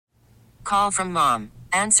call from mom.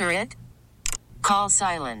 Answer it. Call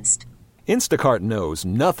silenced. Instacart knows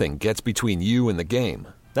nothing gets between you and the game.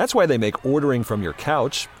 That's why they make ordering from your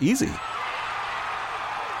couch easy.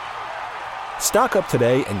 Stock up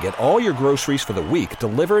today and get all your groceries for the week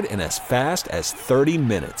delivered in as fast as 30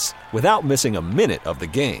 minutes without missing a minute of the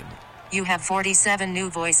game. You have 47 new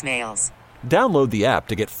voicemails. Download the app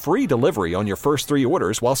to get free delivery on your first 3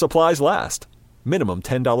 orders while supplies last. Minimum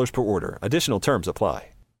 $10 per order. Additional terms apply.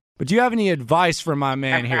 But do you have any advice for my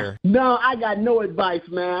man here? No, I got no advice,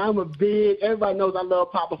 man. Everybody knows I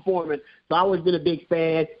love Papa Foreman, so I've always been a big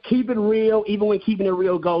fan. Keep it real, even when keeping it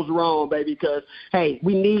real goes wrong, baby, because, hey,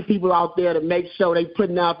 we need people out there to make sure they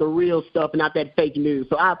putting out the real stuff and not that fake news.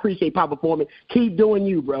 So I appreciate Papa Foreman. Keep doing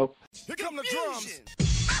you, bro. Here come the drums.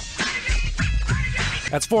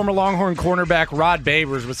 That's former Longhorn cornerback Rod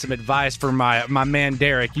Babers with some advice for my man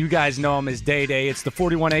Derrick. You guys know him as Day Day. It's the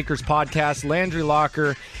 41 Acres podcast. Landry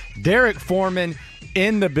Locker, Derrick Foreman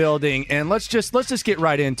in the building, and let's just get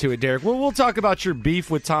right into it, Derrick. We'll talk about your beef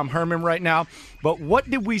with Tom Herman right now. But what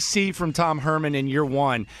did we see from Tom Herman in year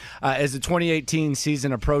one as the 2018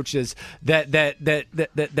 season approaches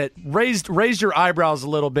that raised your eyebrows a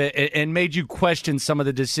little bit and made you question some of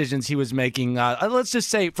the decisions he was making? Let's just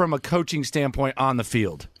say from a coaching standpoint on the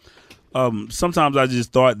field. Sometimes I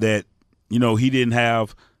just thought that he didn't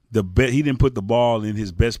have he didn't put the ball in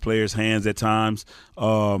his best players' hands at times.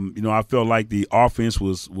 I felt like the offense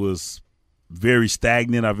was very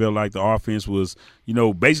stagnant. I felt like the offense was,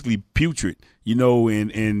 basically putrid.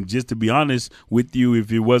 And just to be honest with you,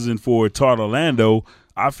 if it wasn't for Todd Orlando,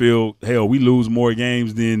 I feel, hell, we lose more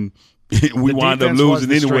games than we wind up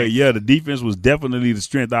losing anyway. Yeah, the defense was definitely the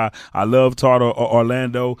strength. I love Todd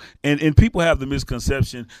Orlando. And people have the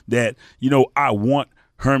misconception that, I want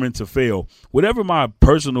Herman to fail. Whatever my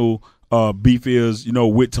personal beef is,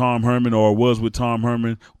 with Tom Herman or was with Tom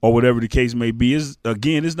Herman or whatever the case may be, it's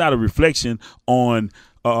not a reflection on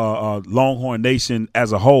Longhorn Nation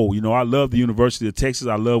as a whole. I love the University of Texas.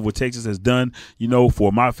 I love what Texas has done,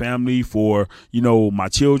 for my family, for, my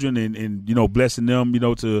children and blessing them,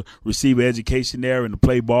 to receive an education there and to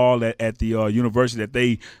play ball at the university that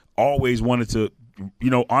they always wanted to,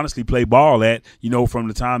 honestly play ball at, from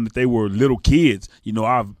the time that they were little kids.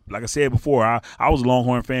 Like I said before, I was a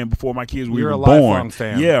Longhorn fan before my kids were even born. You're a lifelong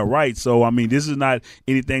fan. Yeah, right. So, this is not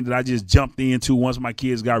anything that I just jumped into once my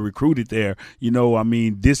kids got recruited there.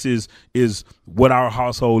 This is what our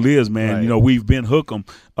household is, man. Right. We've been hook 'em.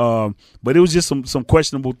 But it was just some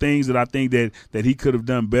questionable things that I think that he could have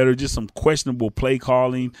done better. Just some questionable play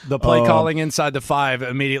calling. The play calling inside the 5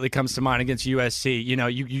 immediately comes to mind against USC.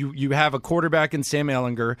 You have a quarterback in Sam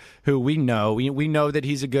Ehlinger, who we know that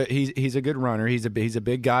he's a good runner. He's a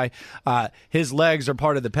big guy. His legs are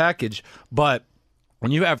part of the package, but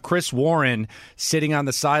when you have Chris Warren sitting on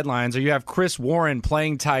the sidelines, or you have Chris Warren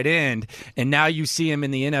playing tight end, and now you see him in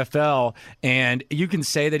the NFL, and you can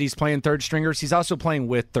say that he's playing third stringers. He's also playing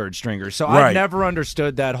with third stringers. So right. I never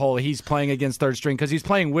understood that whole he's playing against third string, because he's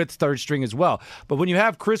playing with third string as well. But when you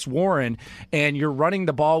have Chris Warren and you're running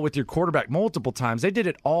the ball with your quarterback multiple times, they did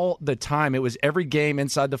it all the time. It was every game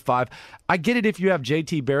inside the 5. I get it if you have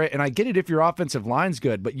JT Barrett, and I get it if your offensive line's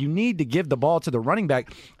good, but you need to give the ball to the running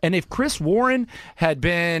back. And if Chris Warren had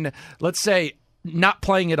been, let's say, not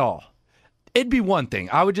playing at all, it'd be one thing.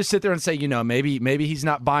 I would just sit there and say, maybe he's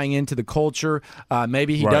not buying into the culture.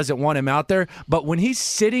 Maybe he doesn't want him out there. But when he's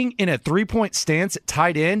sitting in a 3-point stance at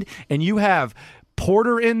tight end and you have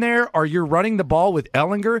Porter in there, or you're running the ball with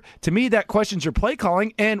Ehlinger, to me that questions your play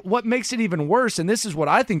calling. And what makes it even worse, and this is what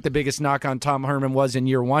I think the biggest knock on Tom Herman was in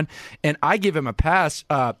year one, and I give him a pass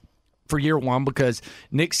for year one, because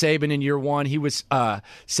Nick Saban in year one, he was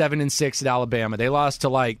 7-6 at Alabama. They lost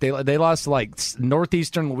to they lost to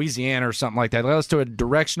northeastern Louisiana or something like that. They lost to a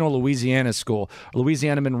directional Louisiana school,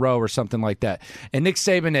 Louisiana Monroe or something like that. And Nick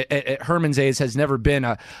Saban at Herman's age has never been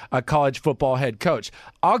a college football head coach.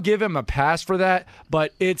 I'll give him a pass for that,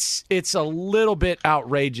 but it's a little bit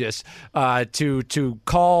outrageous to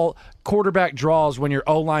call quarterback draws when your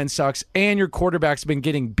O-line sucks and your quarterback's been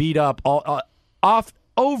getting beat up off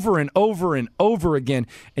over and over and over again,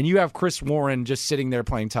 and you have Chris Warren just sitting there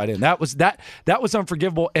playing tight end. That was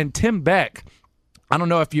unforgivable. And Tim Beck, I don't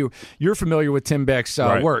know if you're familiar with Tim Beck's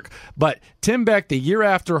work, but Tim Beck, the year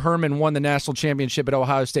after Herman won the national championship at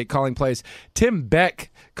Ohio State calling plays, Tim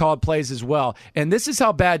Beck called plays as well. And this is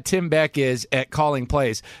how bad Tim Beck is at calling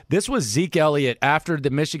plays. This was Zeke Elliott after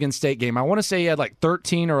the Michigan State game. I want to say he had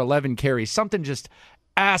 13 or 11 carries, something just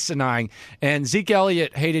asinine. And Zeke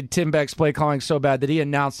Elliott hated Tim Beck's play calling so bad that he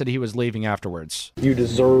announced that he was leaving afterwards. You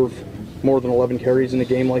deserve more than 11 carries in a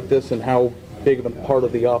game like this, and how big of a part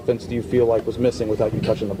of the offense do you feel like was missing without you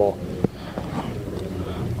touching the ball?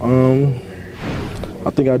 I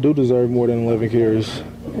think I do deserve more than 11 carries.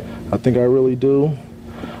 I think I really do.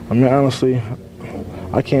 I mean, honestly,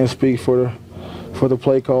 I can't speak for the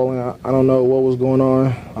play calling. I don't know what was going on.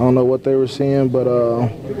 I don't know what they were seeing, but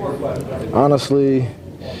honestly,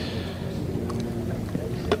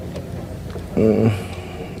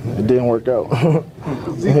 it didn't work out.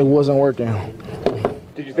 It wasn't working.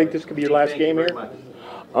 Did you think this could be your last game here? Is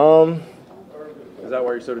that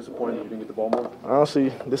why you're so disappointed you didn't get the ball more? Honestly,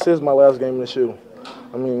 this is my last game in the shoe.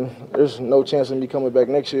 I mean, there's no chance of me coming back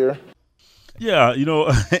next year. Yeah,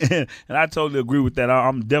 and I totally agree with that.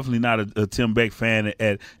 I'm definitely not a Tim Beck fan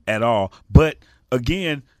at all. But,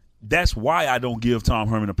 again, that's why I don't give Tom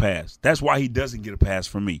Herman a pass. That's why he doesn't get a pass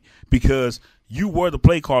from me, because you were the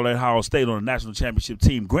play caller at Ohio State on a national championship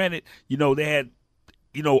team. Granted, they had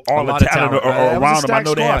all the talent around them. I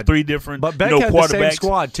know they have 3 different but Beck had quarterbacks. The same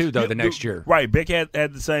squad, too, though, the next year. Right. Beck had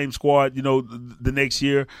the same squad, the next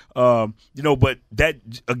year. But that,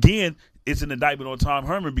 again, it's an indictment on Tom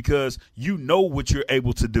Herman because you know what you're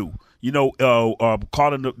able to do,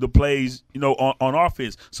 calling the plays, on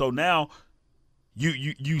offense. So now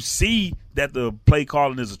you see that the play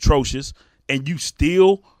calling is atrocious and you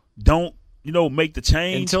still don't make the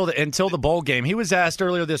change until the bowl game. He was asked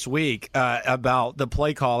earlier this week about the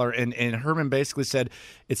play caller, and Herman basically said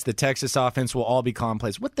it's the Texas offense will all be calling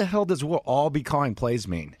plays. What the hell does "will all be calling plays"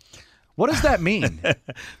 mean? What does that mean?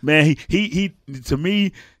 Man, he to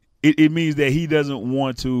me, it means that he doesn't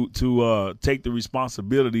want to take the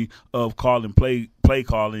responsibility of calling play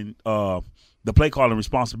calling the play calling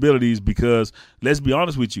responsibilities, because let's be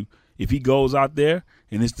honest with you, if he goes out there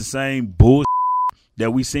and it's the same bullshit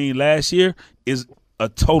that we seen last year, is a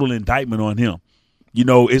total indictment on him.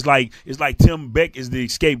 It's like Tim Beck is the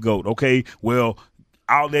scapegoat. Okay, well,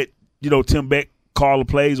 I'll let Tim Beck call the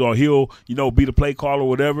plays, or he'll be the play caller or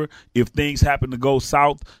whatever. If things happen to go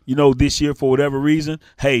south, this year for whatever reason,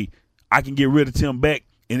 hey, I can get rid of Tim Beck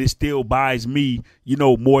and it still buys me,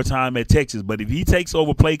 more time at Texas. But if he takes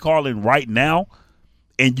over play calling right now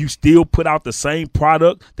and you still put out the same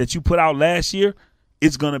product that you put out last year,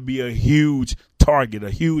 it's going to be a huge target, a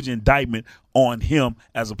huge indictment on him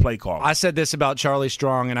as a play caller. I said this about Charlie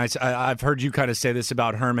Strong, and I've heard you kind of say this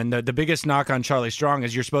about Herman. The biggest knock on Charlie Strong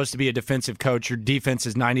is you're supposed to be a defensive coach. Your defense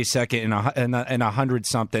is 92nd and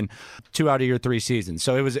 100-something 2 out of your 3 seasons.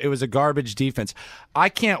 So it was a garbage defense. I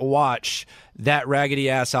can't watch that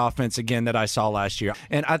raggedy-ass offense again that I saw last year.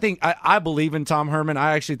 And I believe in Tom Herman.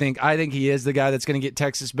 I think he is the guy that's going to get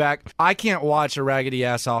Texas back. I can't watch a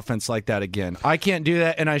raggedy-ass offense like that again. I can't do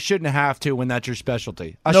that, and I shouldn't have to when that's your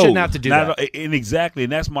specialty. I shouldn't have to do that. And exactly,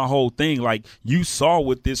 and that's my whole thing. Like, you saw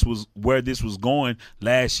where this was going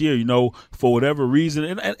last year, for whatever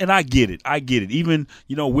reason. And I get it. Even,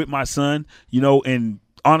 with my son, and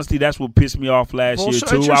honestly, that's what pissed me off last year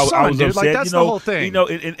too. It's your son, I was dude. upset. Like, that's the whole thing.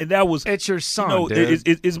 And that was, it's your son. Dude.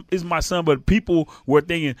 It's my son. But people were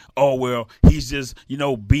thinking, oh well, he's just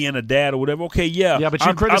being a dad or whatever. Okay, yeah. Yeah, but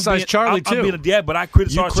you criticize Charlie too. I'm being a dad, but I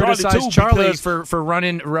criticize Charlie for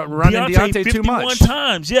running Deontay too much. 51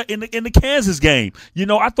 times, yeah, in the Kansas game.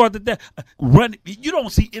 I thought that run. You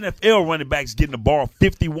don't see NFL running backs getting the ball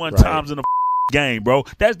 51 times in a game, bro.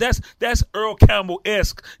 That's Earl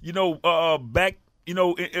Campbell-esque. Back. In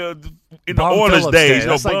the Oilers days,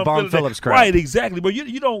 that's like Bon Phillips crap. Right? Exactly, but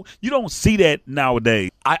you don't see that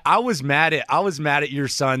nowadays. I was mad at your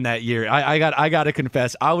son that year. I got to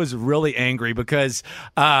confess, I was really angry because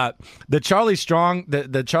the Charlie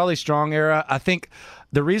Strong era. I think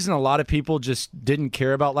the reason a lot of people just didn't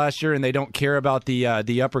care about last year, and they don't care about the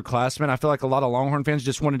upperclassmen, I feel like a lot of Longhorn fans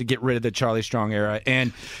just wanted to get rid of the Charlie Strong era.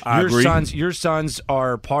 And your sons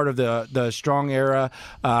are part of the Strong era.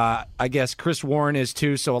 I guess Chris Warren is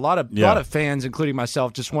too. So a lot of fans, including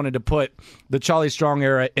myself, just wanted to put the Charlie Strong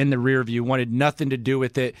era in the rear view, wanted nothing to do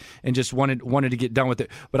with it, and just wanted to get done with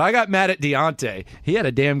it. But I got mad at Deontay. He had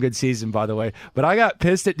a damn good season, by the way. But I got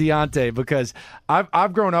pissed at Deontay because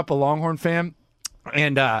I've grown up a Longhorn fan.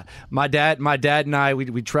 And my dad and I,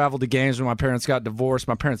 we traveled to games when my parents got divorced.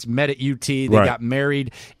 My parents met at UT. They got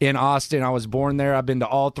married in Austin. I was born there. I've been to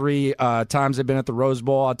all 3 times I've been at the Rose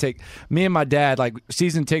Bowl. Me and my dad, like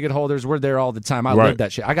season ticket holders, we're there all the time. I love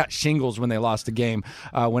that shit. I got shingles when they lost the game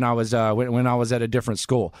when I was at a different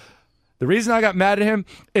school. The reason I got mad at him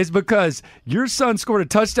is because your son scored a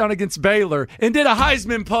touchdown against Baylor and did a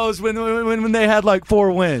Heisman pose when they had like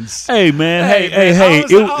 4 wins. Hey, man.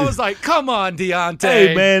 Hey. I was like, come on, Deontay.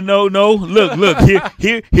 Hey, man, no. Look.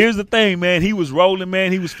 Here's the thing, man. He was rolling,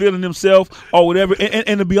 man. He was feeling himself or whatever.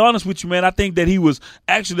 And to be honest with you, man, I think that he was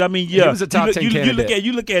actually. I mean, yeah, he was a top 10 candidate.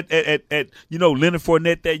 You look at Leonard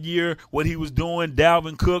Fournette that year, what he was doing,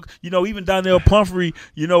 Dalvin Cook, even Donnell Pumphrey,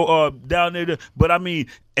 down there. But I mean.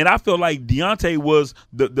 And I feel like Deontay was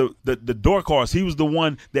the dark horse. He was the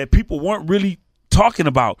one that people weren't really talking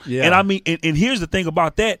about. Yeah. And I mean, and here's the thing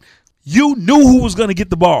about that. You knew who was going to get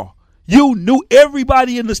the ball. You knew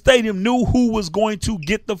everybody in the stadium knew who was going to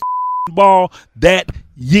get the ball that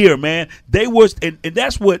year, man. They was, and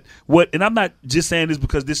that's what, and I'm not just saying this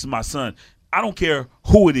because this is my son. I don't care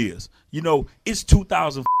who it is. It's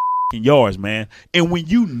 2,000 yards, man. And when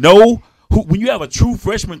when you have a true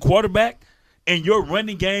freshman quarterback, and your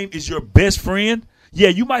running game is your best friend, yeah,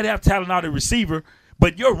 you might have talent out at receiver,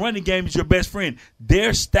 but your running game is your best friend.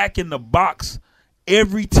 They're stacking the box.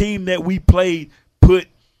 Every team that we played put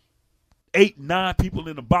 8-9 people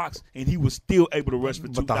in the box, and he was still able to rush for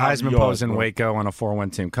 2,000 yards. But the Heisman pose in Waco on a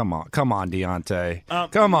 4-1 team. Come on, Deontay.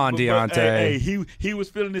 Deontay. Hey, he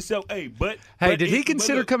was feeling himself. Hey, did he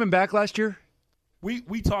consider coming back last year?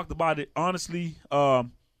 We talked about it honestly.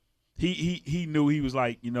 He knew he was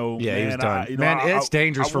like, he was done. It's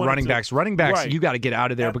dangerous for running backs. Running backs, right. You got to get out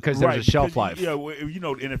of there because there's a shelf life. Yeah, the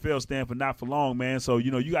NFL stand for not for long, man. So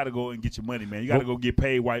you got to go and get your money, man. You got to go get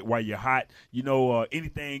paid while you're hot.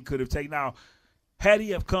 Anything could have taken. Now, had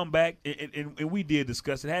he have come back, and we did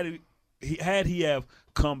discuss it. Had he have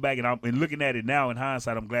come back, and looking at it now in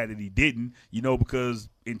hindsight, I'm glad that he didn't. Because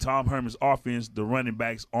in Tom Herman's offense, the running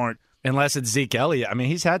backs aren't. Unless it's Zeke Elliott. I mean,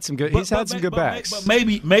 he's had some good. He's had some good backs. But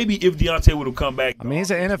maybe if Deontay would have come back. I mean, he's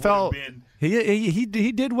an NFL. He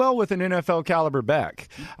did well with an NFL caliber back.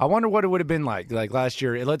 I wonder what it would have been like last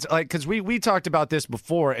year. Because we talked about this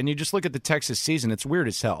before, and you just look at the Texas season. It's weird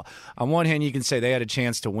as hell. On one hand, you can say they had a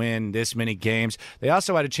chance to win this many games. They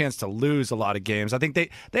also had a chance to lose a lot of games. I think they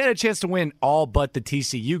had a chance to win all but the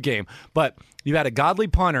TCU game, but. You had a godly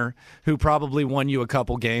punter who probably won you a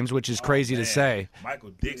couple games, which is crazy to say.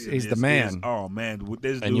 Michael Dixon is the man.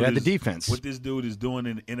 And you had the defense. What this dude is doing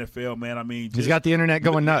in the NFL, man. I mean, he's got the internet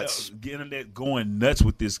going nuts. The internet going nuts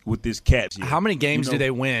with this cat. How many games do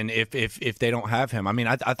they win if they don't have him? I mean,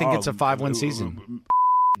 I think it's a 5-win season.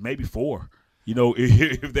 Maybe 4.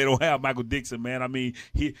 If they don't have Michael Dixon, man. I mean,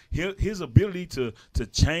 his ability to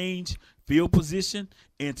change field position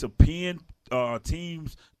and to pin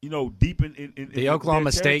teams, deep in the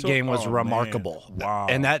Oklahoma State game was remarkable. Man. Wow.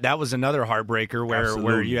 And that was another heartbreaker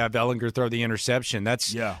where you have Ehlinger throw the interception.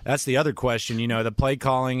 That's the other question, the play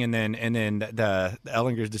calling and then the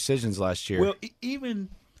Ehlinger's decisions last year. Well, even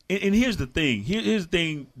and here's the thing. Here's the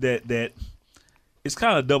thing that it's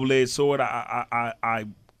kind of a double-edged sword. I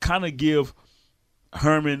kind of give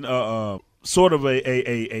Herman sort of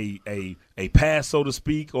a pass, so to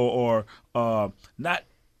speak, or not.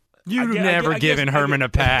 You've never given Herman a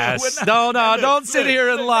pass. Don't sit here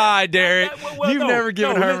and lie, Derrick. You've never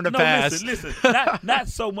given Herman a pass. Listen, not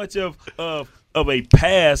so much of a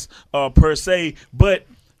pass per se, but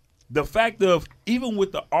the fact of even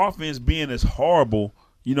with the offense being as horrible,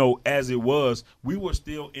 as it was, we were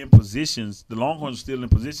still in positions. The Longhorns were still in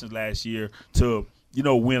positions last year to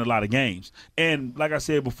win a lot of games. And like I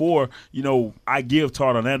said before, I give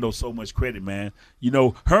Todd Orlando so much credit, man.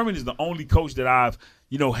 Herman is the only coach that I've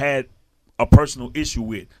had a personal issue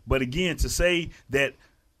with. But again, to say that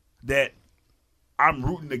I'm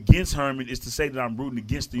rooting against Herman is to say that I'm rooting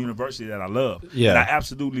against the university that I love. Yeah. And I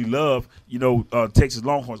absolutely love, Texas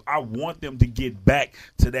Longhorns. I want them to get back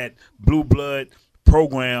to that blue blood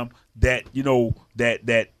program that,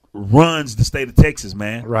 that runs the state of Texas,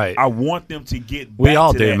 man. Right. I want them to get back we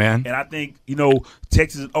all to do, that. Man. And I think,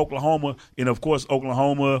 Texas and Oklahoma, and of course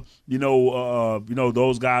Oklahoma,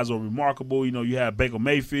 those guys are remarkable. You have Baker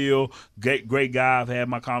Mayfield, great guy. I've had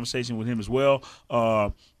my conversation with him as well.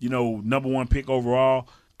 Number 1 pick overall.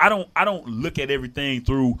 I don't look at everything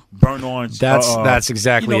through burnt orange. That's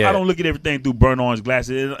exactly it. I don't look at everything through burnt orange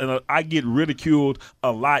glasses. And I get ridiculed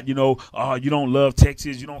a lot. You don't love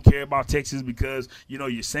Texas. You don't care about Texas because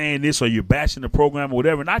you're saying this or you're bashing the program or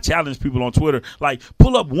whatever. And I challenge people on Twitter, like,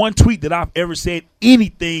 pull up one tweet that I've ever said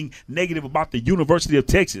anything negative about the University of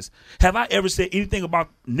Texas. Have I ever said anything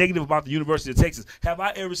negative about the University of Texas? Have I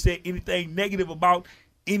ever said anything negative about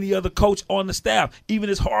any other coach on the staff, even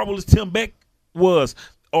as horrible as Tim Beck was?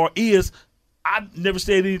 Or is, I never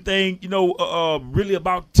said anything, really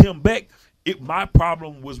about Tim Beck my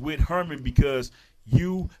problem was with Herman because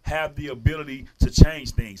you have the ability to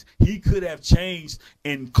change things. He could have changed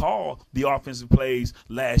and called the offensive plays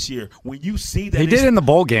last year. When you see that he did in the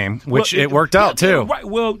bowl game, which it worked out too. Right.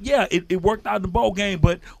 Well, yeah, it worked out in the bowl game,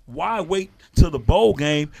 but why wait till the bowl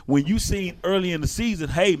game when you seen early in the season?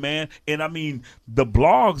 Hey, man, and I mean the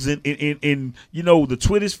blogs and the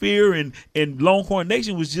Twitter sphere and Longhorn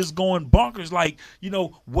Nation was just going bonkers. Like,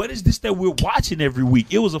 what is this that we're watching every week?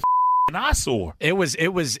 It was a an eyesore. It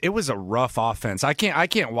was a rough offense. I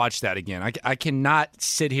can't watch that again. I cannot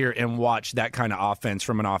sit here and watch that kind of offense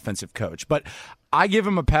from an offensive coach. But I give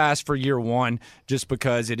him a pass for year one just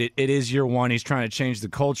because it is year one. He's trying to change the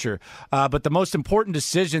culture. But the most important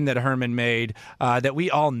decision that Herman made that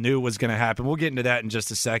we all knew was going to happen, we'll get into that in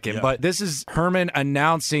just a second. Yeah. But this is Herman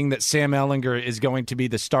announcing that Sam Ehlinger is going to be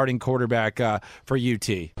the starting quarterback for UT.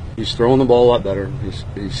 He's throwing the ball a lot better.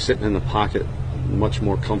 He's sitting in the pocket much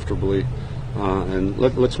more comfortably. And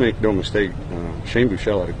let's make no mistake, Shane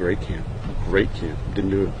Buechele had a great camp. Didn't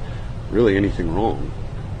do really anything wrong.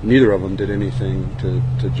 Neither of them did anything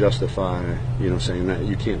to justify, saying that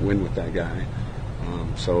you can't win with that guy.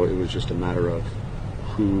 So it was just a matter of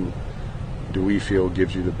who do we feel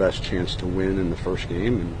gives you the best chance to win in the first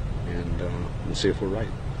game, and see if we're right.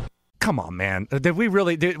 Come on, man! Did we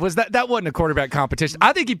really? Was that wasn't a quarterback competition?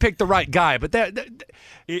 I think he picked the right guy, but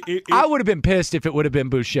I would have been pissed if it would have been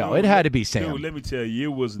Buechele. It had to be Sam. Dude, let me tell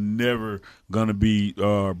you, it was never gonna be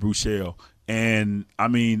Buechele. And, I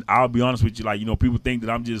mean, I'll be honest with you, people think that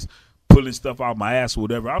I'm just pulling stuff out my ass or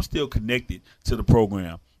whatever. I'm still connected to the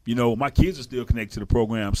program. My kids are still connected to the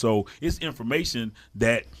program. So it's information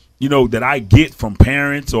that, that I get from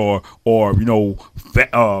parents or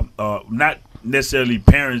not necessarily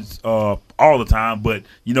parents all the time, but,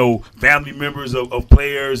 family members of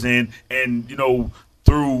players and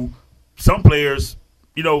through some players,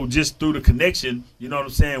 just through the connection, what I'm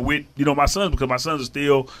saying, with, my sons, because my sons are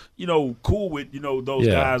still, cool with, those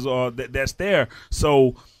guys that's there.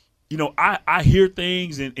 So, I hear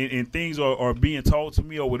things and things are being told to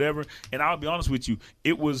me or whatever. And I'll be honest with you,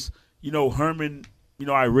 it was, Herman,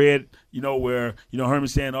 I read, where, Herman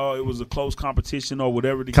saying, oh, it was a close competition or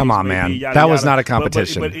whatever. Come on, man. That was not a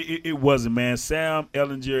competition. But it wasn't, man. Sam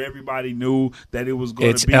Ehlinger, everybody knew that it was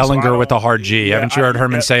going to be. It's Ehlinger with a hard G. Haven't you heard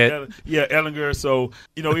Herman say it? Yeah, Ehlinger. So,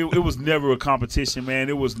 it was never a competition, man.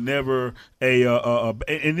 It was never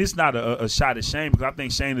and it's not a shot at Shane, because I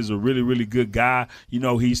think Shane is a really, really good guy.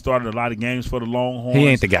 He started a lot of games for the Longhorns. He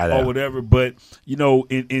ain't the guy, though. Or whatever. But,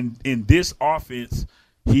 in this offense,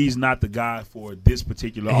 he's not the guy for this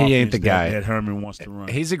particular offense. He ain't the guy that Herman wants to run.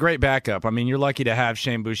 He's a great backup. I mean, you're lucky to have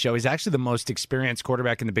Shane Buechele. He's actually the most experienced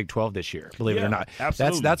quarterback in the Big 12 this year, believe it or not.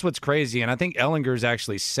 Absolutely. That's what's crazy. And I think Ehlinger is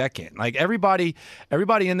actually second. Like, everybody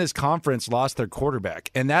in this conference lost their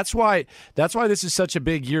quarterback. And that's why this is such a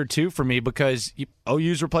big year, too, for me, because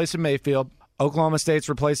OU's replacing Mayfield. Oklahoma State's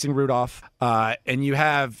replacing Rudolph, and you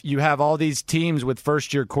have all these teams with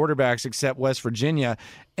first-year quarterbacks except West Virginia,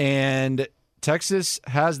 and Texas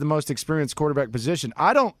has the most experienced quarterback position.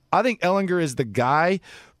 I think Ehlinger is the guy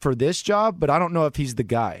for this job, but I don't know if he's the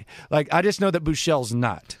guy. Like, I just know that Buechele's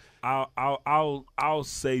not. I'll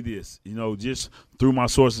say this, just through my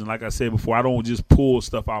sources. And like I said before, I don't just pull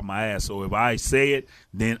stuff out my ass. So if I say it,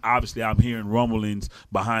 then obviously I'm hearing rumblings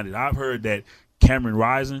behind it. I've heard that Cameron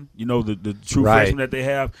Rising, the true freshman that they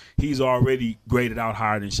have, he's already graded out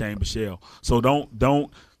higher than Shane Buechele. So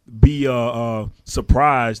don't be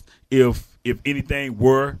surprised if anything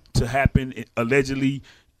were to happen, allegedly,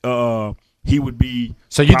 he would be.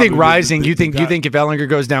 So you think Rising? You think if Ehlinger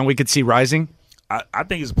goes down, we could see Rising? I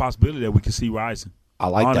think it's a possibility that we could see Rising. I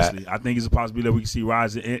like honestly, that. I think it's a possibility that we can see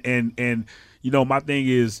Rising. And my thing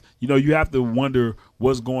is, you have to wonder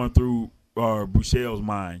what's going through Buechele's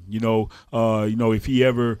mind. If he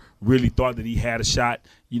ever really thought that he had a shot,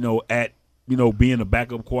 at being a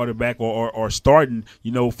backup quarterback or starting,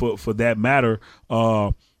 for that matter.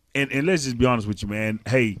 And let's just be honest with you, man.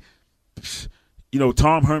 Hey,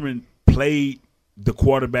 Tom Herman played the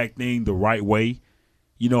quarterback thing the right way.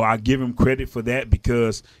 I give him credit for that,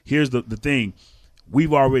 because here's the thing.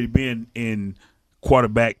 We've already been in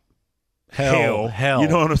quarterback hell. You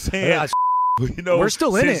know what I'm saying? Yeah, we're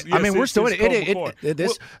still in it. We're still in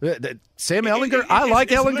it. Sam Ehlinger, I like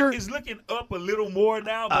Ehlinger. It's looking up a little more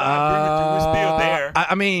now, but I agree with you. We're still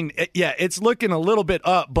there. It's looking a little bit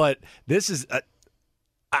up, but this is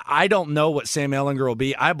I don't know what Sam Ehlinger will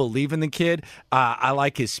be. I believe in the kid. I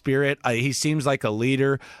like his spirit. He seems like a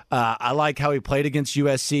leader. I like how he played against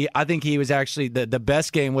USC. I think he was actually the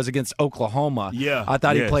best game was against Oklahoma. Yeah, I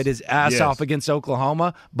thought he played his ass off against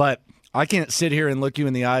Oklahoma, but I can't sit here and look you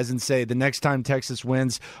in the eyes and say the next time Texas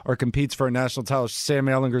wins or competes for a national title, Sam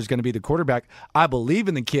Ehlinger is going to be the quarterback. I believe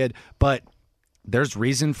in the kid, but there's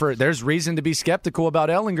reason to be skeptical about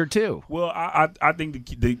Ehlinger too. Well, I think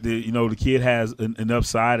the kid has an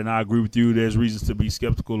upside, and I agree with you. There's reasons to be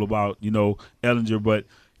skeptical about Ehlinger, but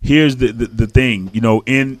here's the thing,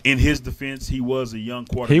 in his defense, he was a young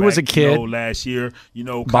quarterback. He was a kid last year,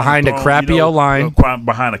 behind a crappy O-line.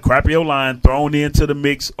 Behind a crappy O-line, thrown into the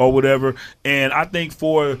mix or whatever. And I think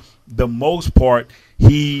for the most part,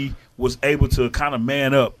 he was able to kind of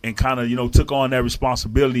man up and kind of, took on that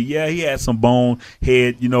responsibility. Yeah, he had some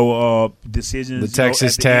bonehead, decisions. The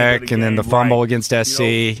Texas Tech and then the fumble against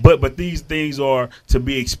SC. But these things are to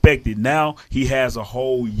be expected. Now he has a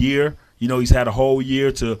whole year. He's had a whole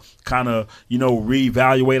year to kind of,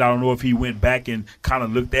 reevaluate. I don't know if he went back and kind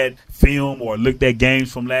of looked at film or looked at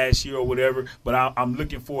games from last year or whatever, but I'm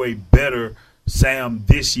looking for a better Sam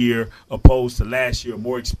this year opposed to last year,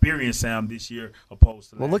 more experienced Sam this year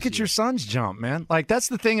opposed to last year. Well, look at your son's jump, man. Like, that's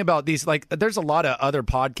the thing about these. Like, there's a lot of other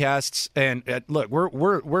podcasts, and look,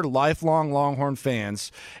 we're lifelong Longhorn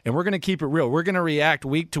fans, and we're going to keep it real. We're going to react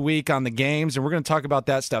week to week on the games, and we're going to talk about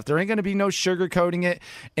that stuff. There ain't going to be no sugarcoating it,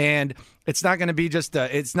 and it's not going to be just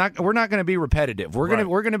we're not going to be repetitive. We're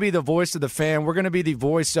going to be the voice of the fan. We're going to be the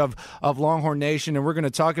voice of Longhorn Nation, and we're going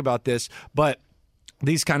to talk about this, but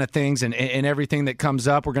these kind of things and everything that comes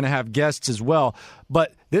up. We're going to have guests as well.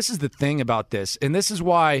 But this is the thing about this, and this is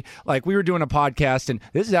why, like, we were doing a podcast, and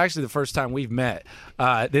this is actually the first time we've met.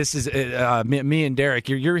 This is me and Derrick.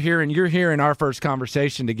 You're hearing our first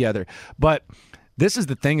conversation together. But this is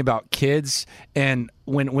the thing about kids, and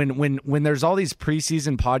when there's all these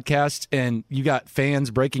preseason podcasts and you got fans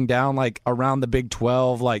breaking down, like, around the Big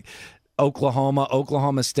 12, like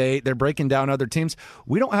Oklahoma State, they're breaking down other teams.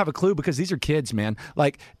 We don't have a clue because these are kids, man.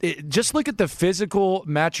 Like, just look at the physical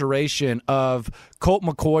maturation of Colt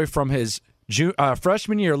McCoy from his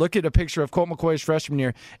freshman year. Look at a picture of Colt McCoy's freshman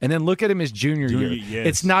year, and then look at him his junior year. Yes.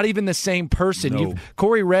 It's not even the same person. No.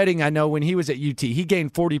 Corey Redding, I know when he was at UT, he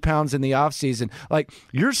gained 40 pounds in the offseason. Like,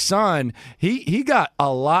 your son, he got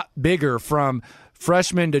a lot bigger from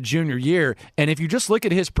freshman to junior year, and if you just look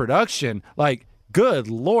at his production, like, good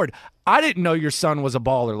Lord, I didn't know your son was a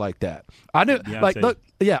baller like that. I didn't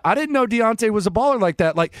I didn't know Deontay was a baller like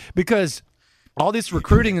that, like, because all this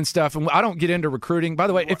recruiting and stuff, and I don't get into recruiting. By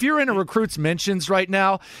the way, if you're in a recruits mentions right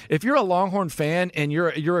now, if you're a Longhorn fan and you're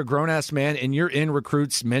a grown-ass man and you're in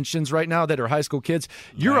recruits mentions right now that are high school kids,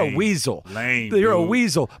 you're a weasel. You're a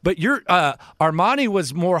weasel. But Armani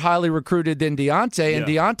was more highly recruited than Deontay, and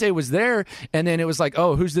Deontay was there, and then it was like,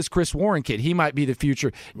 oh, who's this Chris Warren kid? He might be the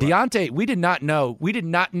future. Right. Deontay, we did not know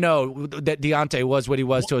that Deontay was what he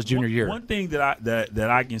was till his junior year. One thing that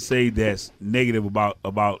I can say that's negative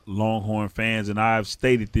about Longhorn fans, and I've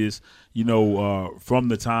stated this, from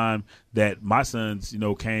the time that my sons,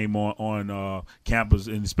 came on campus,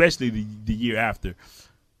 and especially the year after.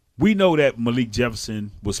 We know that Malik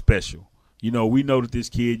Jefferson was special. We know that this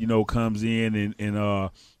kid, comes in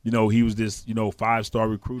and he was this, 5-star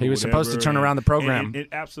recruiter. He was supposed to turn around the program. And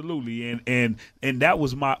absolutely. And that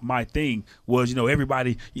was my thing was,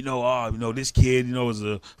 everybody, this kid, is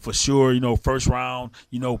a for sure, first round,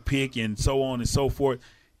 pick and so on and so forth.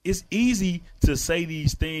 It's easy to say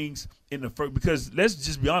these things in the first, because let's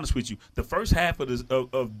just be honest with you. The first half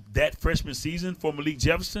of that freshman season for Malik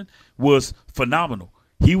Jefferson was phenomenal.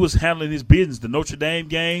 He was handling his business. The Notre Dame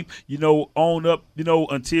game, on up,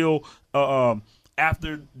 until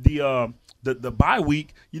after the bye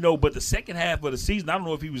week, but the second half of the season, I don't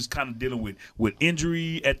know if he was kind of dealing with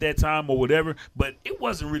injury at that time or whatever, but it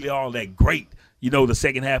wasn't really all that great. The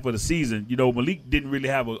second half of the season, Malik didn't really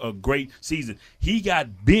have a great season. He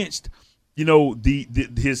got benched,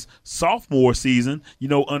 his sophomore season,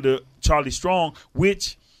 under Charlie Strong,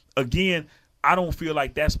 which, again, I don't feel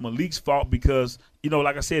like that's Malik's fault because,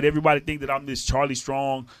 like I said, everybody think that I'm this Charlie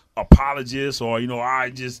Strong apologist or, I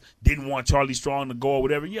just didn't want Charlie Strong to go or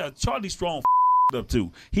whatever. Yeah, Charlie Strong up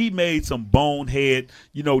too. He made some bonehead,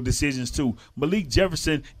 decisions too. Malik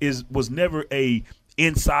Jefferson was never a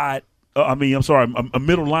inside. A middle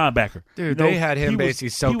linebacker. Dude, they had him basically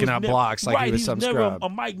soaking up blocks like he was some scrub.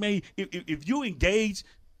 Mike May, if you engage,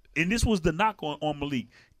 and this was the knock on Malik,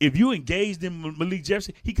 if you engaged in Malik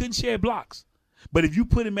Jefferson, he couldn't share blocks. But if you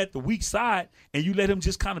put him at the weak side and you let him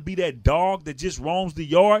just kind of be that dog that just roams the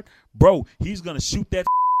yard, bro, he's going to shoot that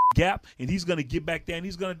gap and he's going to get back there and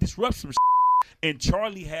he's going to disrupt some. And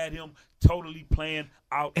Charlie had him totally playing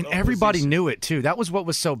out. And everybody knew it too. That was what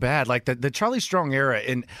was so bad. Like the Charlie Strong era,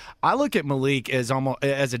 and I look at Malik as almost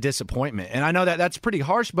as a disappointment. And I know that that's pretty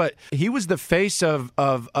harsh, but he was the face of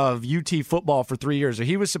UT football for 3 years. Or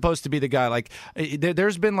he was supposed to be the guy. Like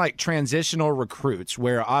there's been like transitional recruits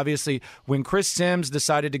where obviously when Chris Sims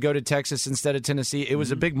decided to go to Texas instead of Tennessee, it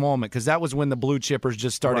was a big moment because that was when the blue chippers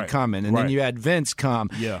just started coming, and then you had Vince come,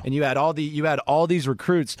 and you had all these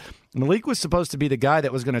recruits. Malik was supposed to be the guy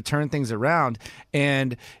that was going to turn things around,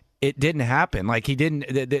 and it didn't happen. Like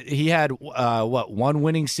he had one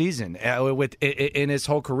winning season in his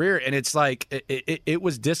whole career, and it's like it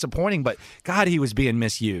was disappointing. But God, he was being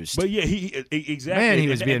misused. But yeah, exactly. Man, he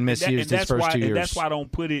was being misused his first 2 years. And that's why I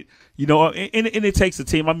don't put it. And it takes a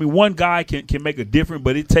team. I mean, one guy can make a difference,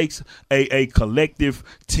 but it takes a collective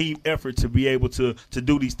team effort to be able to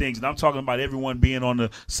do these things. And I'm talking about everyone being on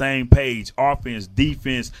the same page: offense,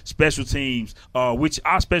 defense, special teams. Which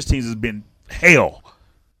our special teams has been hell.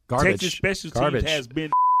 Garbage. Texas special teams has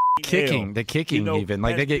been kicking, even.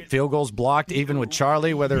 Like they get field goals blocked, even with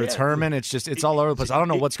Charlie, whether it's Herman, it's all over the place. I don't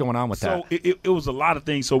know what's going on with that. So it was a lot of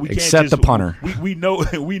things. So we except can't just, the punter. We know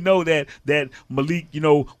that Malik,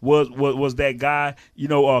 was that guy,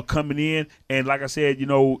 coming in. And like I said,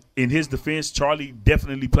 in his defense, Charlie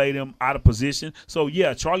definitely played him out of position. So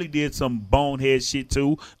yeah, Charlie did some bonehead shit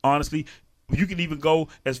too. Honestly, you can even go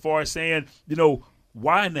as far as saying,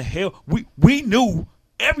 why in the hell we knew.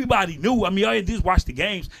 Everybody knew. I mean, all you did is watch the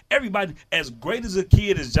games. Everybody, as great as a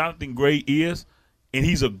kid as Jonathan Gray is, and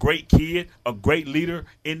he's a great kid, a great leader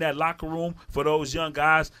in that locker room for those young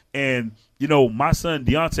guys. And, my son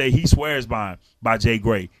Deontay, he swears by Jay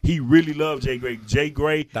Gray. He really loves Jay Gray. Jay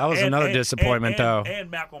Gray. That was another disappointment, though.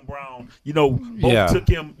 And Malcolm Brown, both took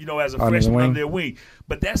him, as a freshman under their wing.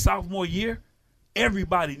 But that sophomore year,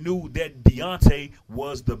 everybody knew that Deontay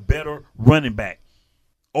was the better running back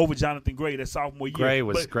over Jonathan Gray that sophomore year.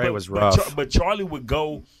 Gray was rough. But Charlie would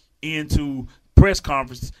go into press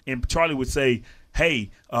conference and Charlie would say,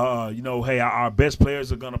 hey, our best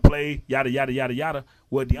players are going to play, yada, yada, yada, yada.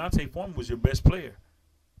 Well, Deontay Foreman was your best player.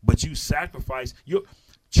 But you sacrificed your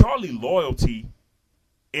Charlie loyalty,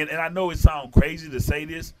 and I know it sounds crazy to say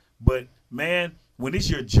this, but, man, when it's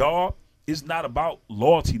your job, it's not about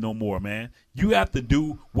loyalty no more, man. You have to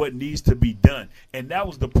do what needs to be done. And that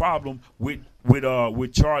was the problem with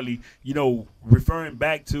Charlie, referring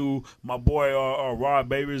back to my boy Rod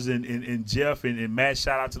Babers and Jeff and Matt.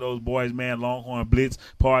 Shout out to those boys, man, Longhorn Blitz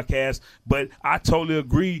podcast. But I totally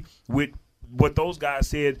agree with what those guys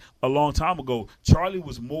said a long time ago. Charlie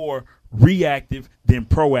was more reactive than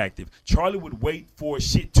proactive. Charlie would wait for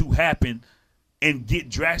shit to happen and get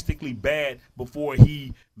drastically bad before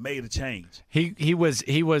he made a change. He was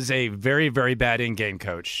a very, very bad in-game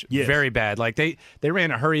coach. Yes. Very bad. Like they ran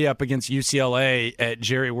a hurry up against UCLA at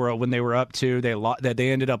Jerry World when they were up 2.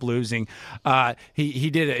 They ended up losing. He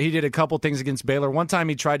did a couple things against Baylor. One time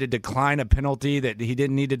he tried to decline a penalty that he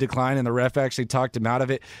didn't need to decline, and the ref actually talked him out of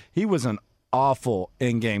it. He was an awful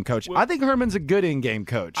in-game coach. I think Herman's a good in-game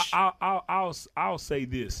coach. I'll say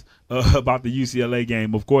this about the UCLA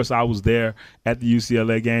game. Of course, I was there at the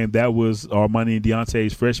UCLA game. That was Armani and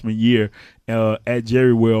Deontay's freshman year at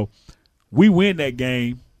Jerry Well. We win that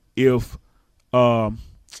game if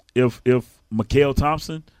Mikael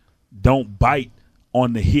Thompson don't bite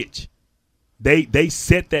on the hitch. They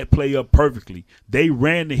set that play up perfectly. They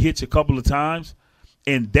ran the hitch a couple of times,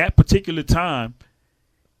 and that particular time,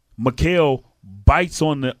 Mikael bites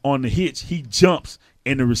on the hitch. He jumps,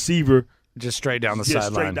 and the receiver just straight down the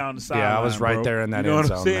sideline. Straight down the sideline. Yeah, I was right there in that end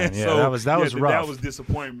zone. Man. Yeah, so, that was rough. That was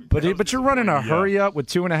disappointment. But you're running a hurry up with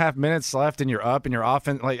 2.5 minutes left, and you're up, and your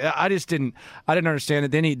offense. Like I didn't understand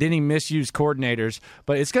it. Then he misused coordinators.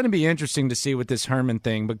 But it's going to be interesting to see with this Herman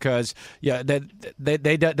thing because they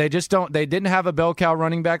didn't have a bell cow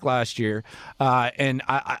running back last year, and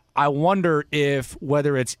I wonder if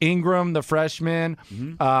whether it's Ingram, the freshman,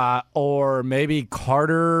 or maybe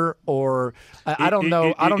Carter, or I don't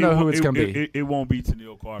know who it's going to be. It won't be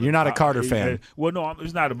Tennille Carter. You're not a Carter fan. Well, no,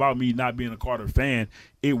 it's not about me not being a Carter fan.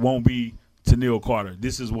 It won't be Tennille Carter.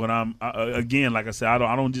 This is what I'm again. Like I said,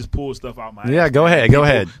 I don't just pull stuff out my ass. Yeah, go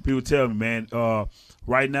ahead. People tell me, man.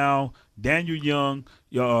 Right now, Daniel Young,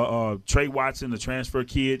 Trey Watson, the transfer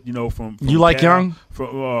kid. From you like Cal, Young?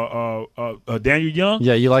 From Daniel Young.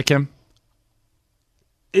 Yeah, you like him.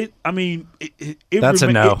 That's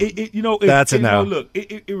a no. That's a no. Look,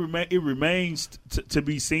 it remains to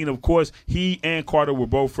be seen. Of course, he and Carter were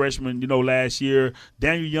both freshmen, last year.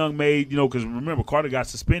 Daniel Young made, because remember, Carter got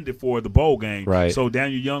suspended for the bowl game. Right. So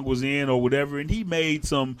Daniel Young was in or whatever, and he made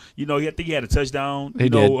some, I think he had a touchdown,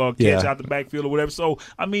 catch out the backfield or whatever. So,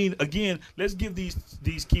 again, let's give these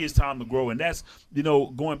kids time to grow. And that's,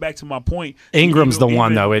 going back to my point. Ingram's the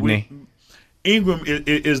one, though, isn't he? Ingram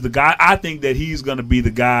is the guy. I think that he's going to be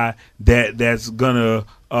the guy that's going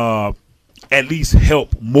to at least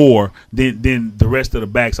help more than the rest of the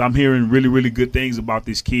backs. I'm hearing really, really good things about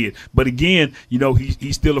this kid. But again,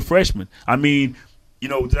 he's still a freshman. Like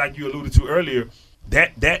you alluded to earlier,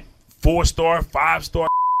 that 4-star, 5-star,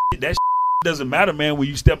 that doesn't matter, man, when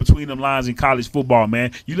you step between them lines in college football,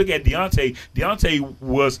 man. You look at Deontay. Deontay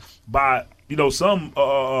was by some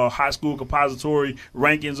high school compository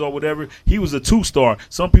rankings or whatever, he was a 2-star.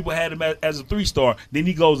 Some people had him as a 3-star. Then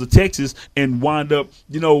he goes to Texas and wind up,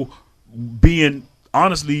 being,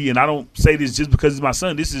 honestly, and I don't say this just because he's my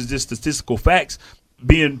son, this is just statistical facts,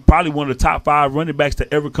 being probably one of the top 5 running backs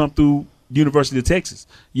to ever come through University of Texas,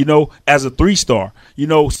 as a 3-star.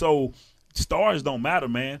 So stars don't matter,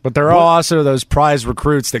 man. But there are also those prize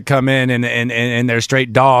recruits that come in and they're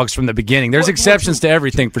straight dogs from the beginning. There's exceptions to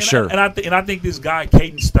everything for sure. And I think this guy,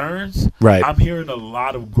 Caden Stearns, right. I'm hearing a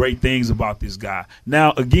lot of great things about this guy.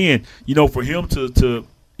 Now, again, for him to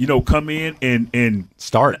come in and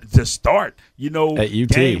start, at UT.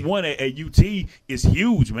 Game 1 at UT is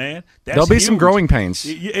huge, man. There'll be some growing pains.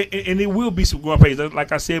 And it will be some growing pains.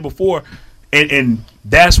 Like I said before, and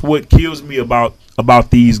that's what kills me about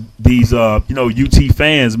these UT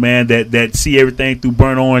fans, man, that see everything through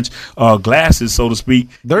burnt orange glasses, so to speak.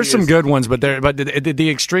 There's some good ones, but the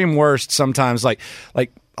extreme worst sometimes, like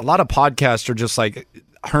a lot of podcasts are just like,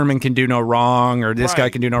 Herman can do no wrong, or this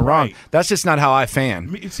guy can do no wrong. That's just not how I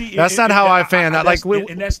fan. That's not how I fan.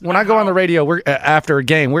 When I go on the radio, we're after a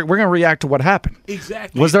game, we're going to react to what happened.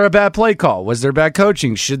 Exactly. Was there a bad play call? Was there bad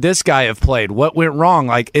coaching? Should this guy have played? What went wrong?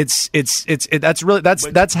 Like that's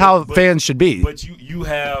how fans should be. But you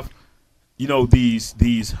have,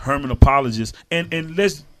 these Herman apologists, and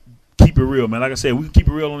let's keep it real, man. Like I said, we can keep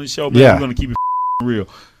it real on this show, man. Yeah. We're going to keep it real.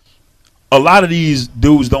 A lot of these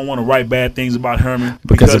dudes don't want to write bad things about Herman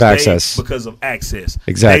because of access.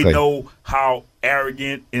 Exactly. They know how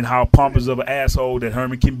arrogant and how pompous of an asshole that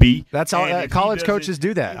Herman can be. That's how college coaches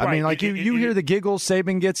do that. Right. I mean, like you hear the giggles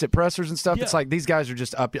Saban gets at pressers and stuff. Yeah. It's like these guys are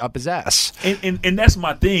just up his ass. And that's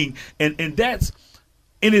my thing. And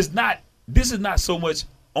it's not. This is not so much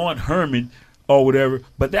on Herman or whatever,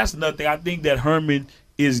 but that's another thing. I think that Herman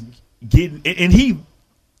is getting, and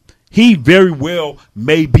he very well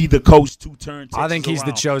may be the coach to turn Texas I think he's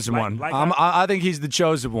around. the chosen one. I think he's the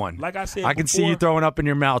chosen one. Like I said, I can see you throwing up in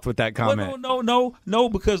your mouth with that comment. Well, no,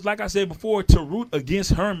 because like I said before, to root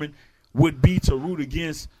against Herman would be to root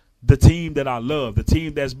against the team that I love, the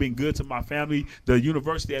team that's been good to my family, the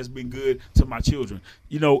university that's been good to my children.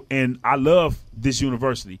 And I love this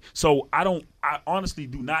university. So I honestly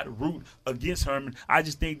do not root against Herman. I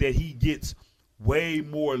just think that he gets way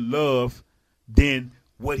more love than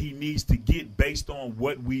what he needs to get based on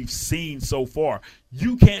what we've seen so far.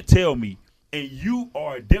 You can't tell me, and you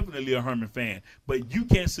are definitely a Herman fan, but you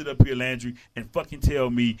can't sit up here, Landry, and fucking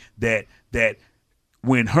tell me that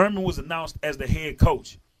when Herman was announced as the head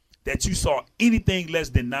coach, that you saw anything less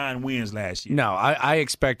than 9 wins last year. No, I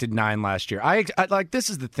expected 9 last year. I like,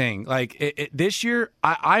 this is the thing. Like this year,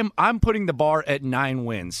 I'm putting the bar at 9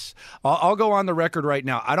 wins. I'll go on the record right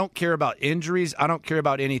now. I don't care about injuries. I don't care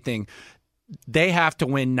about anything. They have to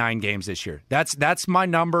win 9 games this year. That's my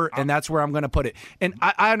number, and that's where I'm going to put it. And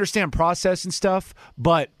I understand process and stuff,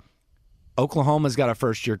 but Oklahoma's got a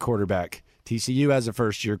first-year quarterback. TCU has a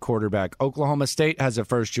first-year quarterback. Oklahoma State has a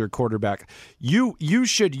first-year quarterback. You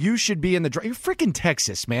should be in the draft. You're freaking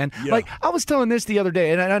Texas, man. Yeah. Like I was telling this the other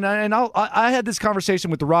day, and I had this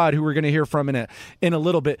conversation with Rod, who we're going to hear from in a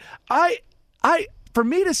little bit. For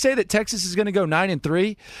me to say that Texas is going to go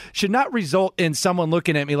 9-3 should not result in someone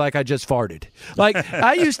looking at me like I just farted. Like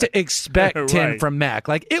I used to expect 10 from Mac.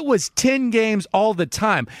 Like it was 10 games all the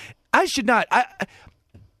time. I should not.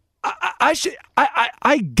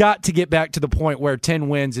 I got to get back to the point where 10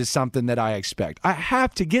 wins is something that I expect. I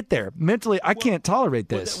have to get there. Mentally, I can't tolerate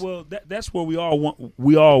this. That's where we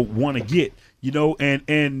all want to get.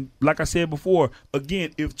 And like I said before,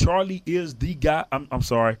 again, if Charlie is the guy, I'm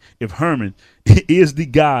sorry, if Herman is the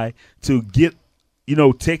guy to get,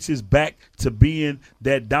 Texas back to being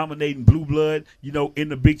that dominating blue blood, in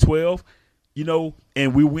the Big 12,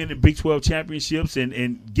 and we're winning Big 12 championships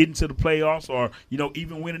and getting to the playoffs, or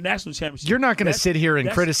even win a national championship. You're not going to sit here and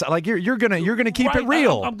criticize. Like you're gonna keep it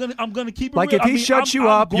real. I'm gonna keep it like real. If he shuts you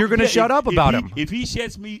up, you're gonna shut up about him. If he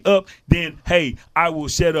shuts me up, then hey, I will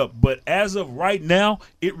shut up. But as of right now,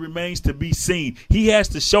 it remains to be seen. He has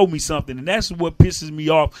to show me something, and that's what pisses me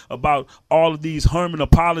off about all of these Herman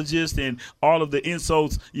apologists and all of the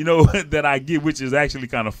insults that I get, which is actually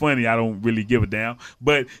kind of funny. I don't really give a damn,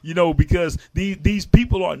 but because these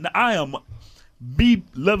people are. I am me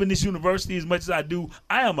loving this university as much as I do.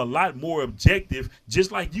 I am a lot more objective,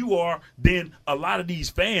 just like you are, than a lot of these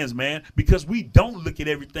fans, man. Because we don't look at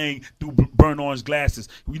everything through burnt orange glasses.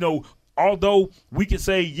 Although we can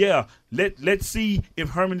say, yeah, let's see if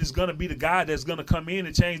Herman is going to be the guy that's going to come in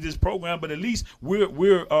and change this program. But at least we're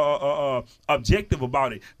objective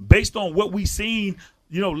about it based on what we seen.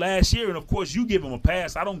 Last year, and of course you give him a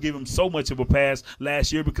pass. I don't give him so much of a pass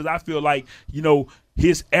last year because I feel like,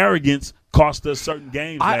 his arrogance cost us certain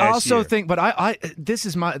games last year. I also think, but this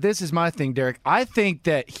is my thing, Derrick. I think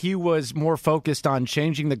that he was more focused on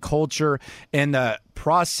changing the culture and the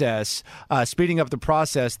process, speeding up the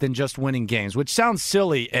process than just winning games, which sounds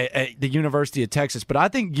silly at the University of Texas. But I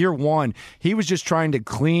think year one, he was just trying to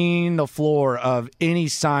clean the floor of any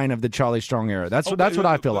sign of the Charlie Strong era. That's what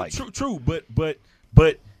I feel like. True,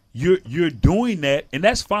 but you're doing that, and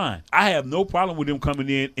that's fine. I have no problem with him coming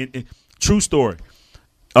in. And true story.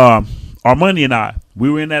 Armani and I, we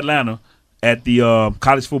were in Atlanta at the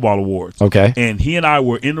College Football Awards. Okay. And he and I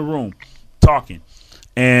were in the room talking.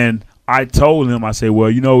 And I told him, I said, well,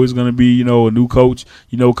 it's going to be, a new coach,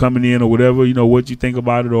 coming in or whatever, what you think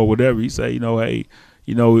about it or whatever. He said, hey,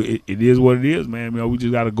 it is what it is, man. We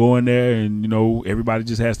just got to go in there and, everybody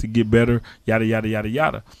just has to get better, yada, yada, yada,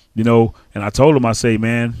 yada. And I told him, I say,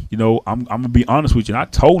 man, I'm going to be honest with you. And I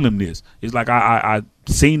told him this. It's like I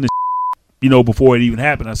seen the before it even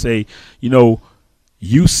happened. I say,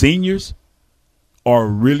 you seniors are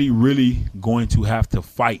really, really going to have to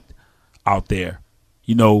fight out there.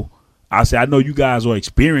 I say, I know you guys are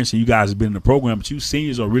experienced and you guys have been in the program, but you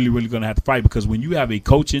seniors are really, really going to have to fight because when you have a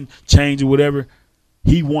coaching change or whatever,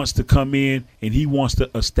 he wants to come in and he wants to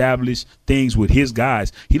establish things with his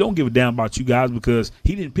guys. He don't give a damn about you guys because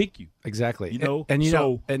he didn't pick you. Exactly.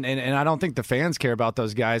 And I don't think the fans care about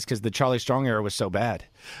those guys because the Charlie Strong era was so bad.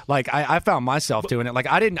 Like I found myself doing it. Like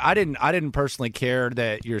I didn't personally care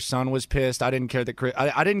that your son was pissed. I didn't care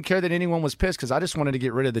that anyone was pissed because I just wanted to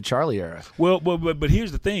get rid of the Charlie era. Well, but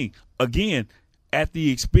here's the thing. Again, at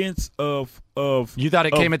the expense of you thought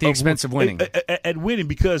it came at the expense of winning. At winning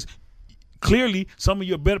because clearly some of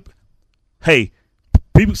your better. Hey.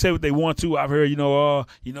 People say what they want to. I've heard,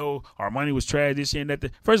 Armani was trash this year and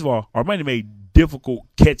that. First of all, Armani made difficult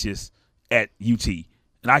catches at UT, and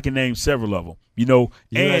I can name several of them.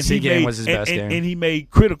 USC game was his best game, and he made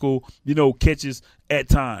critical, catches at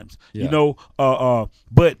times. Yeah.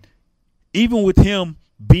 But even with him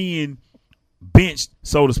being benched,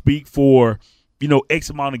 so to speak, for X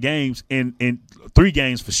amount of games and 3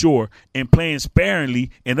 games for sure, and playing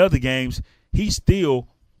sparingly in other games, he still.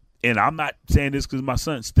 And I'm not saying this because my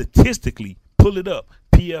son, statistically, pull it up,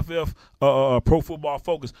 PFF, Pro Football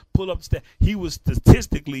Focus, pull up the stat. He was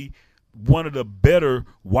statistically one of the better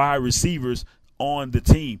wide receivers on the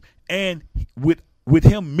team. And with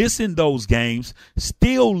him missing those games,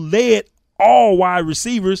 still led all wide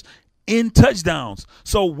receivers in touchdowns.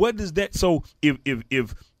 So what does that – so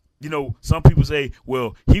if some people say,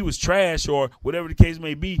 well, he was trash or whatever the case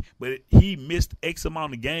may be, but he missed X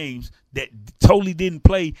amount of games that totally didn't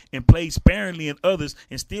play and played sparingly in others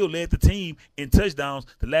and still led the team in touchdowns.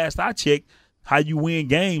 The last I checked, how you win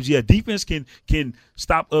games, yeah, defense can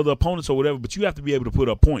stop other opponents or whatever, but you have to be able to put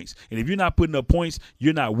up points. And if you're not putting up points,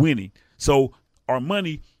 you're not winning. So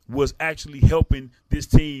Armani was actually helping this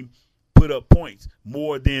team put up points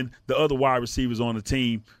more than the other wide receivers on the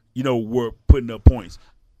team, were putting up points.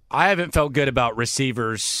 I haven't felt good about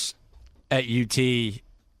receivers at UT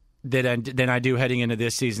than I do heading into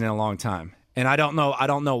this season in a long time. And I don't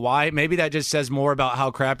know why. Maybe that just says more about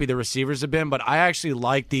how crappy the receivers have been, but I actually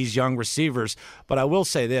like these young receivers. But I will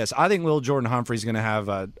say this. I think Lil Jordan Humphrey's going to have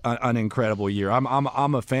an incredible year. I'm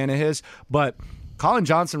a fan of his, but Colin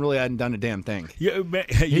Johnson really hadn't done a damn thing. Yeah, man,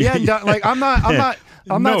 he hadn't done like I'm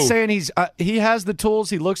not saying he has the tools,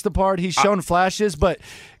 he looks the part, he's shown flashes, but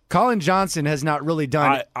Colin Johnson has not really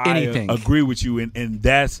done anything. I agree with you, and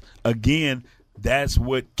that's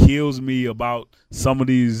what kills me about some of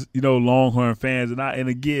these, Longhorn fans. And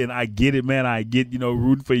I get it, man. I get,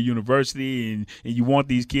 rooting for your university, and you want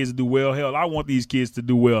these kids to do well. Hell, I want these kids to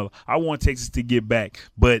do well. I want Texas to get back,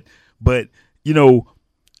 but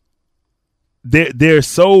they're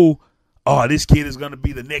so oh, this kid is going to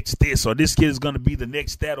be the next this, or this kid is going to be the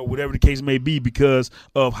next that, or whatever the case may be, because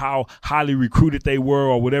of how highly recruited they were,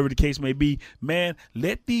 or whatever the case may be. Man,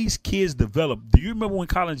 let these kids develop. Do you remember when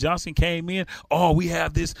Colin Johnson came in? Oh, we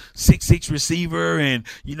have this 6'6" receiver, and,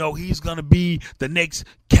 he's going to be the next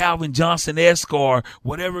Calvin Johnson-esque or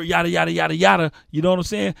whatever, yada, yada, yada, yada. You know what I'm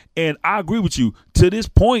saying? And I agree with you. To this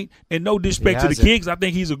point, and no disrespect to the kid, 'cause I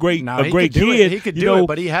think he's a great kid. He could do it,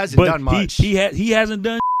 but he hasn't done much. He hasn't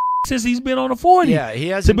done since he's been on the 40. Yeah, he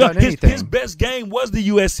hasn't done anything. His best game was the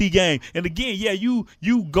USC game. And again, yeah, you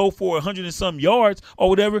go for 100 and some yards or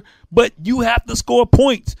whatever, but you have to score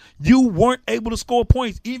points. You weren't able to score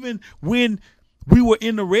points even when we were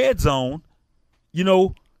in the red zone,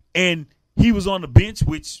 and he was on the bench,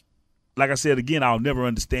 which, like I said, again, I'll never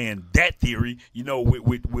understand that theory,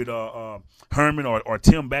 with Herman or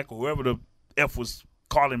Tim Beck or whoever the F was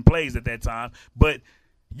calling plays at that time. But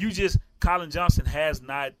Colin Johnson has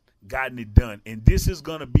not gotten it done, and this is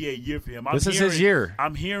going to be a year for him. This is his year.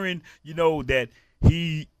 I'm hearing, that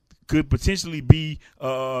he could potentially be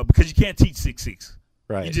because you can't teach 6'6".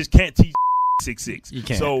 Right. You just can't teach 6'6". You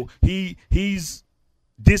can't. So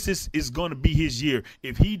this is going to be his year.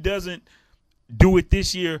 If he doesn't do it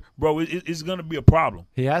this year, bro, it's going to be a problem.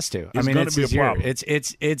 He has to. It's his year.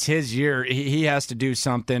 It's his year. He has to do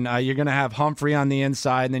something. You're going to have Humphrey on the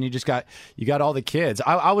inside, and then you got all the kids.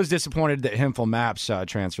 I was disappointed that Hemphill Maps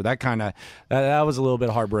transfer. That was a little bit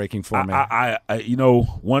heartbreaking for me.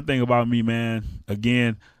 One thing about me, man.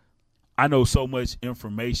 Again, I know so much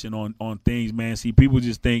information on things, man. See, people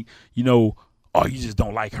just think, oh, you just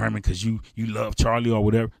don't like Herman because you love Charlie or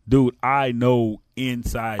whatever. Dude, I know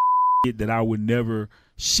inside that I would never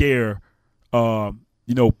share,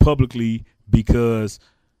 publicly, because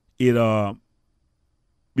it, I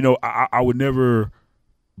would never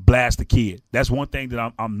blast a kid. That's one thing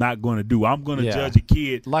that I'm not going to do. I'm going to judge a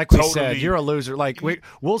kid. Like we said, you're a loser. Like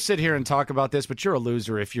we'll sit here and talk about this, but you're a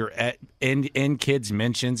loser if you're in kids'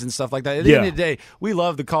 mentions and stuff like that. At the end of the day, we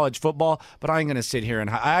love the college football, but I ain't going to sit here and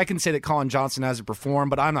I can say that Colin Johnson hasn't performed,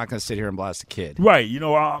 but I'm not going to sit here and blast a kid. Right.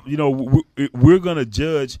 We're going to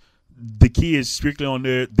judge the kids strictly on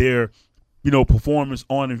their performance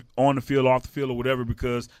on the field, off the field, or whatever,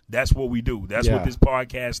 because that's what we do. That's what this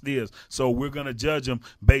podcast is. So we're gonna judge them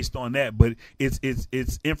based on that. But it's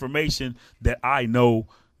information that I know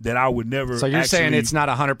that I would never. So you're saying it's not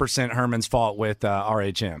 100% Herman's fault with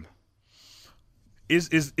RHM?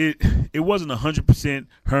 It wasn't 100%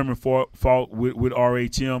 Herman fault with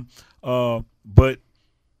RHM, but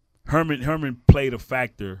Herman played a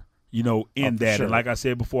factor, in that. Sure. And like I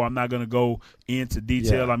said before, I'm not going to go into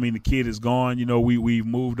detail. Yeah. I mean, the kid is gone. We've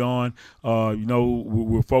moved on.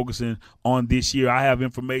 We're focusing on this year. I have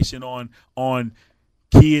information on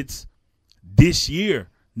kids this year,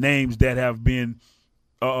 names that have been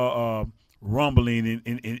rumbling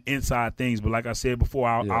in inside things. But like I said before,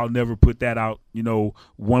 I'll never put that out,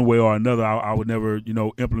 one way or another. I would never,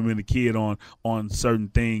 implement a kid on certain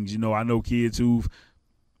things. I know kids who've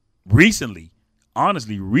recently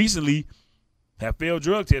have failed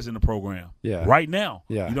drug tests in the program. Yeah. Right now.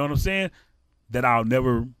 Yeah. You know what I'm saying? That I'll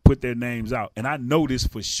never put their names out. And I know this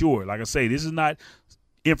for sure. Like I say, this is not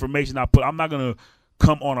information I'm not going to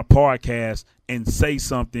come on a podcast and say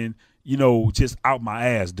something, just out my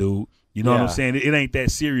ass, dude. You know what I'm saying? It ain't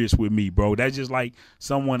that serious with me, bro. That's just like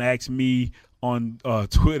someone asked me on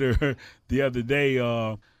Twitter the other day.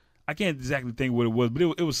 I can't exactly think what it was, but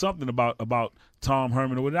it was something about Tom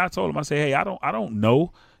Herman. And I told him, I said, hey, I don't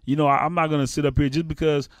know. I'm not going to sit up here just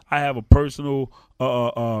because I have a personal,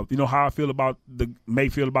 how I feel about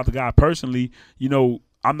the guy personally.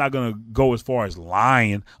 I'm not going to go as far as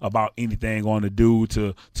lying about anything on the dude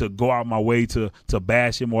to go out my way to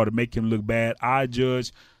bash him or to make him look bad. I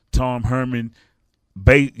judge Tom Herman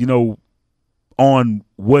on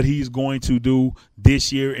what he's going to do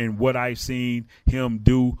this year and what I've seen him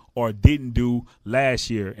do or didn't do last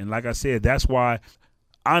year. And like I said, that's why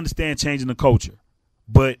I understand changing the culture,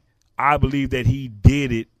 but I believe that he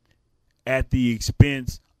did it at the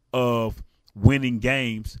expense of winning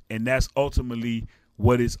games, and that's ultimately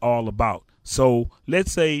what it's all about. So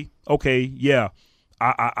let's say, okay, yeah,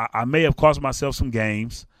 I may have cost myself some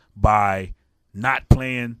games by not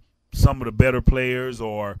playing some of the better players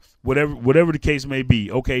or whatever the case may be.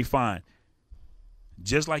 Okay, fine.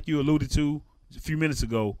 Just like you alluded to a few minutes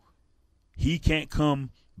ago, he can't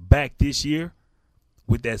come back this year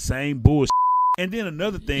with that same bullshit. And then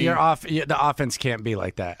another thing, the offense can't be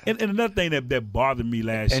like that. And another thing that bothered me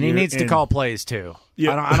last year, and he needs to call plays too.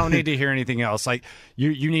 Yeah. I don't need to hear anything else. Like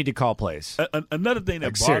you need to call plays. Another thing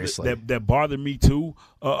that bothered me too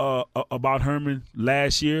about Herman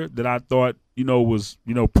last year that I thought was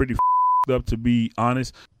pretty up, to be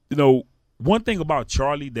honest. One thing about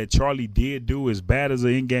Charlie that Charlie did do, as bad as an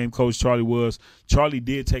in-game coach Charlie was, Charlie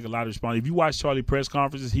did take a lot of responsibility. If you watch Charlie press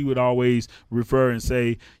conferences, he would always refer and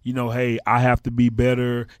say, hey, I have to be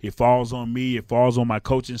better. It falls on me. It falls on my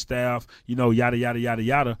coaching staff, yada, yada, yada,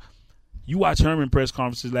 yada. You watch Herman press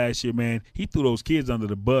conferences last year, man, he threw those kids under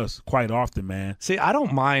the bus quite often, man. See, I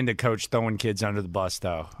don't mind a coach throwing kids under the bus,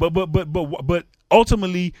 though. But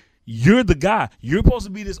ultimately – you're the guy. You're supposed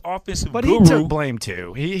to be this offensive guru. But he took blame,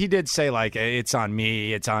 too. He did say, it's on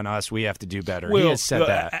me, it's on us, we have to do better. Well, he has said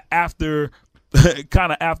that. After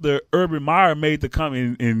Urban Meyer made the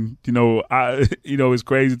comment, and it's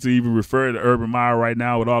crazy to even refer to Urban Meyer right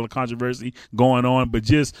now with all the controversy going on. But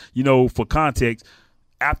just, for context,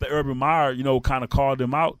 after Urban Meyer, kind of called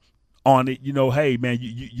him out on it, hey, man,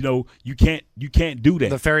 you can't do that.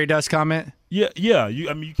 The fairy dust comment? Yeah.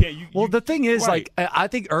 You can't. The thing is, right. I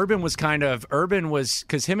think Urban was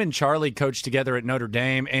because him and Charlie coached together at Notre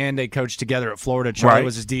Dame and they coached together at Florida. Charlie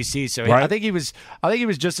was his DC, so right. I think he was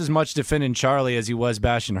just as much defending Charlie as he was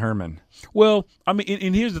bashing Herman. Well, I mean,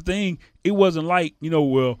 and here's the thing: it wasn't like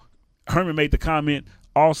Herman made the comment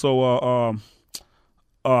also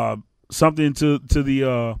something to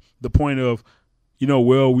the point of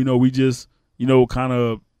we just kind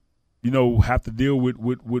of. Have to deal with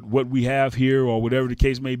what we have here or whatever the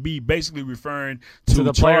case may be, basically referring to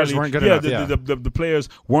the Charlie. Players weren't good enough. The players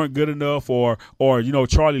weren't good enough or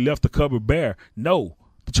Charlie left the cupboard bare. No,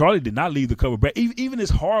 Charlie did not leave the cupboard bare. Even as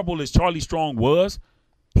horrible as Charlie Strong was,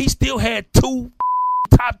 he still had 2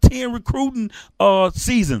 top 10 recruiting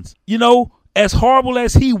seasons. As horrible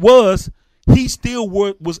as he was, he still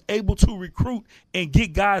was able to recruit and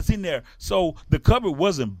get guys in there. So the cupboard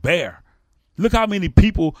wasn't bare. Look how many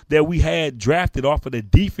people that we had drafted off of the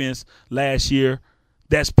defense last year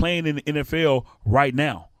that's playing in the NFL right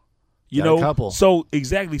now. A couple. So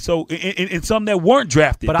exactly. So and some that weren't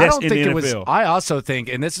drafted. But that's I don't in think the it NFL. was. I also think,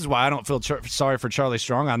 and this is why I don't feel sorry for Charlie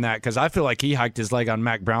Strong on that, because I feel like he hiked his leg on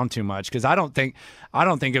Mac Brown too much. Because I don't think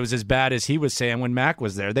it was as bad as he was saying when Mac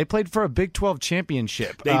was there. They played for a Big 12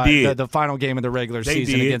 championship. They did the final game of the regular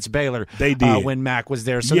season against Baylor. They did when Mac was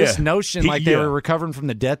there. So this notion they were recovering from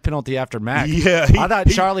the death penalty after Mac. Yeah, I thought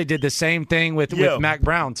Charlie did the same thing with Mac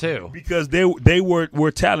Brown too. Because they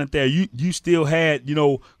were talent there. You still had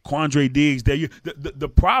Quandre Diggs there. The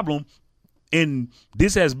problem, and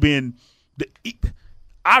this has been,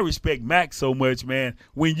 I respect Mac so much, man.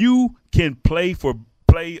 When you can play what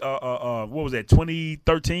was that,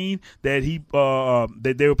 2013 that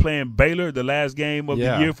that they were playing Baylor the last game of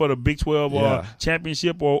the year for the Big 12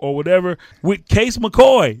 championship or whatever with Case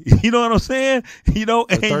McCoy. You know what I'm saying? And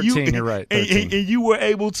 13, you're right. 13. And you were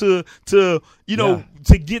able to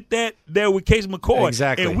get that there with Case McCoy.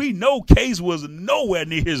 Exactly. And we know Case was nowhere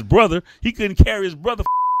near his brother. He couldn't carry his brother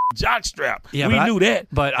jockstrap. Yeah, we knew that.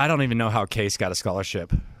 But I don't even know how Case got a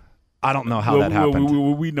scholarship. I don't know how that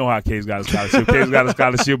happened. We know how Case got a scholarship. Case got a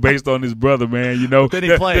scholarship based on his brother, man. But then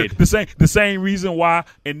he played. The same reason why,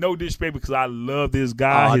 and no disrespect, because I love this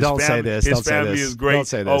guy. Don't say this. His family is great. Don't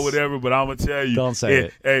say this. Or whatever, but I'm going to tell you. Don't say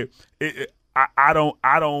it. I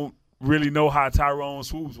don't really know how Tyrone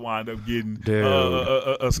Swoops wound up getting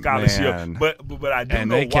a scholarship. Man. But I do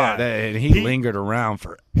know why. And he lingered around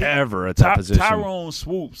forever at that position. Tyrone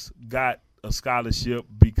Swoops got a scholarship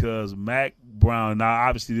because Mac Brown. Now,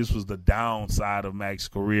 obviously, this was the downside of Mac's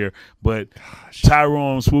career, but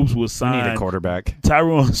Tyrone Swoops was signed. We need a quarterback.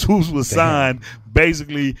 Tyrone Swoops was signed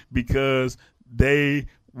basically because they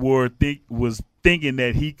was thinking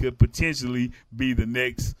that he could potentially be the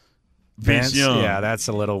next Vince Young. Yeah, that's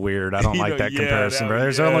a little weird. I don't like that comparison, bro.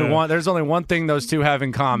 There's only one thing those two have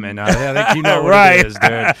in common. I think you know what right. it is,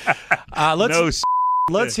 dude.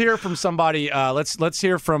 Let's hear from somebody. Let's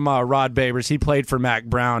hear from Rod Babers. He played for Mac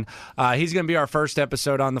Brown. He's going to be our first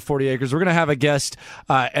episode on the 40 Acres. We're going to have a guest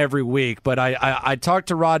every week. But I talked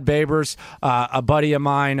to Rod Babers, a buddy of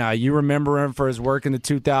mine. You remember him for his work in the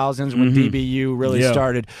 2000s when DBU really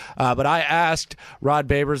started. But I asked Rod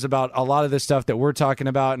Babers about a lot of the stuff that we're talking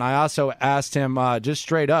about, and I also asked him just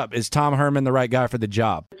straight up, is Tom Herman the right guy for the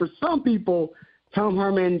job? For some people, Tom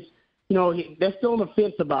Herman's, they're still on the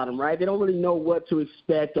fence about him, right? They don't really know what to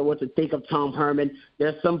expect or what to think of Tom Herman.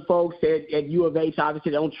 There's some folks at U of H,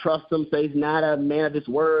 obviously, don't trust him, say he's not a man of his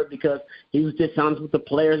word because he was dishonest with the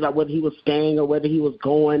players about whether he was staying or whether he was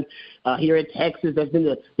going. Here in Texas, there's been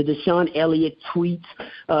the Deshaun Elliott tweet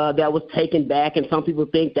that was taken back, and some people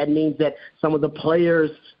think that means that some of the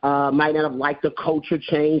players might not have liked the culture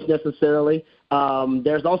change necessarily.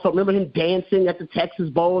 There's also, remember him dancing at the Texas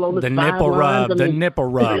Bowl on the nipple rub. The nipple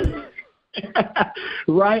rub.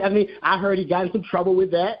 Right. I mean, I heard he got in some trouble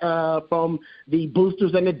with that from the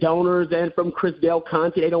boosters and the donors and from Chris Del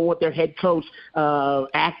Conte. They don't want their head coach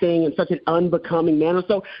acting in such an unbecoming manner.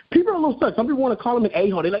 So people are a little stuck. Some people want to call him an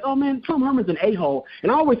a-hole. They're like, oh, man, Tom Herman's an a-hole.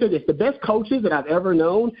 And I always say this, the best coaches that I've ever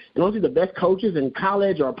known, and honestly the best coaches in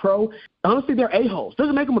college or pro, honestly, they're a-holes.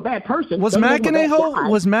 Doesn't make them a bad person. Was Mac an a-hole?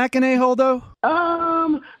 Was Mac an a-hole, though?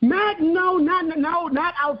 Mac,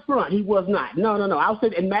 not out front. He was not. No. I'll say,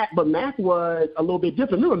 but Mac was a little bit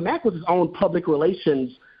different. Remember, Mac was his own public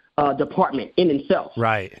relations department in himself.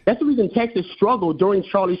 Right. That's the reason Texas struggled during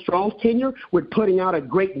Charlie Strong's tenure with putting out a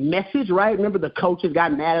great message, right? Remember the coaches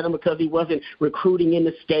got mad at him because he wasn't recruiting in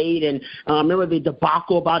the state, and remember the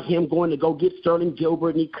debacle about him going to go get Sterling Gilbert,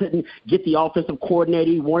 and he couldn't get the offensive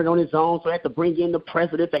coordinator he wanted on his own, so he had to bring in the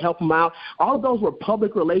president to help him out. All of those were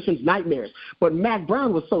public relations nightmares. But Mac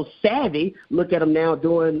Brown was so savvy. Look at him now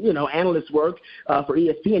doing, analyst work for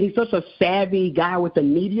ESPN. He's such a savvy guy with the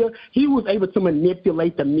media. He was able to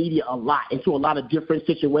manipulate the media a lot into a lot of different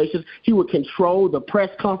situations. He would control the press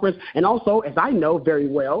conference, and also, as I know very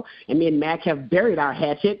well, and me and Mac have buried our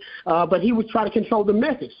hatchet, but he would try to control the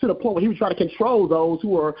message to the point where he would try to control those who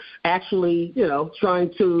were actually,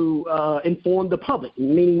 trying to inform the public,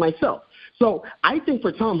 meaning myself. So I think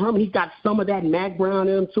for Tom Herman, he's got some of that Mac Brown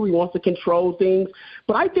in him too. He wants to control things,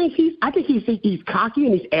 but I think he's cocky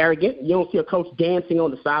and he's arrogant. You don't see a coach dancing on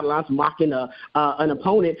the sidelines mocking an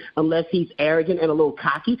opponent unless he's arrogant and a little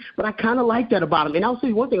cocky. But I kind of like that about him. And I'll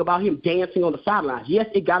say one thing about him dancing on the sidelines. Yes,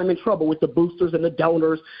 it got him in trouble with the boosters and the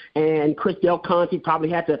donors, and Chris Del Conte probably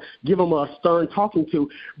had to give him a stern talking to.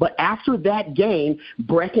 But after that game,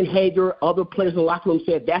 Breckenhager, other players in the locker room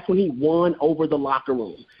said that's when he won over the locker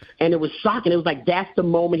room. And it was shocking. It was like that's the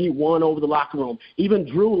moment he won over the locker room. Even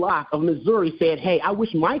Drew Lock of Missouri said, hey, I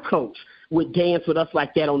wish my coach would dance with us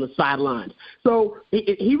like that on the sidelines. So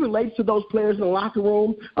he relates to those players in the locker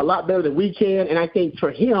room a lot better than we can. And I think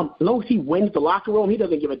for him, as long as he wins the locker room, he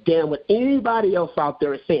doesn't give a damn what anybody else out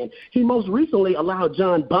there is saying. He most recently allowed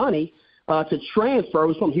John Bonney to transfer. He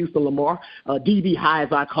was from Houston Lamar, DB high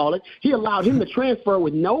as I call it. He allowed him to transfer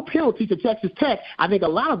with no penalty to Texas Tech. I think a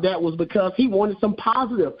lot of that was because he wanted some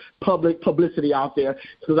positive public publicity out there.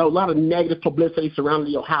 So there was a lot of negative publicity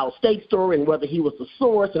surrounding the Ohio State story and whether he was the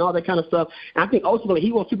source and all that kind of stuff. And I think ultimately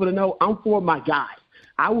he wants people to know I'm for my guys.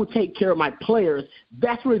 I will take care of my players.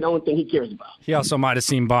 That's really the only thing he cares about. He also might have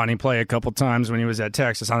seen Bonnie play a couple times when he was at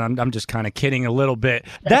Texas. I'm just kind of kidding a little bit.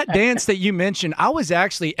 That dance that you mentioned, I was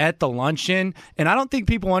actually at the luncheon, and I don't think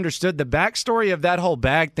people understood the backstory of that whole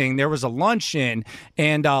bag thing. There was a luncheon,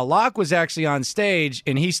 and Locke was actually on stage,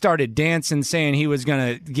 and he started dancing, saying he was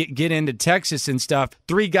going to get into Texas and stuff.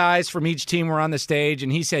 3 guys from each team were on the stage,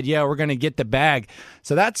 and he said, yeah, we're going to get the bag.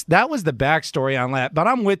 So that was the backstory on that. But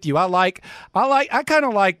I'm with you. I kind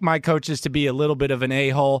of like my coaches to be a little bit of an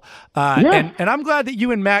a-hole. And I'm glad that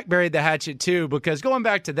you and Mac buried the hatchet too, because going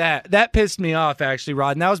back to that pissed me off actually,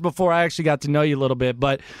 Rod. And that was before I actually got to know you a little bit.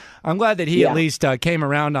 But I'm glad that he at least came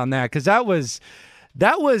around on that, because that was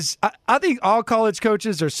I think all college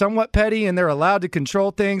coaches are somewhat petty and they're allowed to control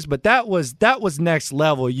things, but that was next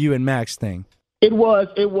level, you and Mac's thing. It was,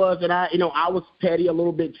 and I was petty a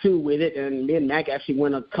little bit too with it, and me and Mac actually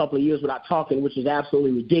went a couple of years without talking, which is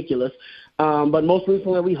absolutely ridiculous. But most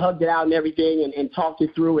recently, we hugged it out and everything and talked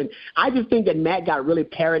it through. And I just think that Mac got really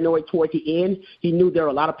paranoid toward the end. He knew there were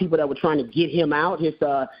a lot of people that were trying to get him out. His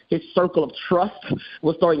circle of trust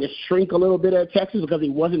was starting to shrink a little bit at Texas because he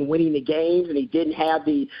wasn't winning the games and he didn't have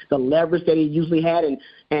the leverage that he usually had.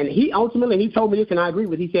 And he ultimately, he told me this, and I agree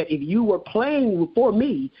with it. He said, if you were playing for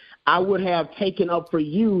me, I would have taken up for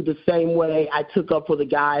you the same way I took up for the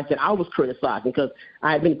guys that I was criticizing, because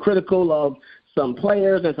I had been critical of some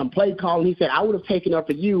players and some play calling. He said, I would have taken up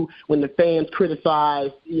for you when the fans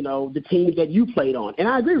criticized, the teams that you played on. And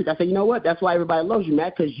I agree with that. I said, you know what? That's why everybody loves you,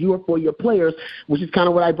 Matt, because you are for your players, which is kind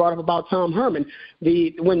of what I brought up about Tom Herman.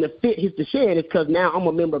 When the fit hits the shed, it's because now I'm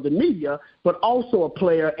a member of the media, but also a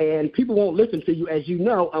player, and people won't listen to you, as you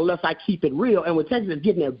know, unless I keep it real. And when Texas is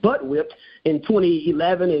getting their butt whipped in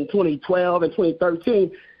 2011 and 2012 and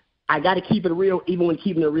 2013, I got to keep it real, even when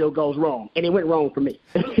keeping it real goes wrong, and it went wrong for me.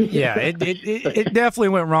 Yeah, it definitely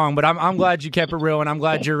went wrong, but I'm glad you kept it real, and I'm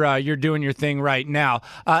glad you're doing your thing right now.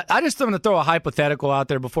 I just want to throw a hypothetical out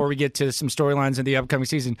there before we get to some storylines in the upcoming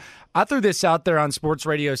season. I threw this out there on Sports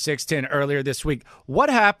Radio 610 earlier this week. What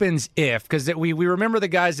happens if, because we remember the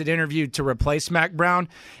guys that interviewed to replace Mac Brown,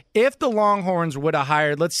 if the Longhorns would have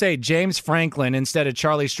hired, let's say, James Franklin instead of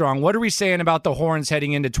Charlie Strong, what are we saying about the Horns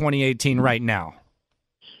heading into 2018 right now?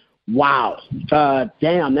 Wow.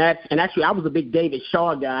 Damn, and actually I was a big David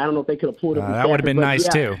Shaw guy. I don't know if they could have pulled him. That would have been nice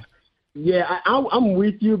too. Yeah, I'm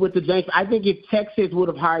with you with the James. I think if Texas would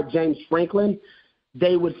have hired James Franklin,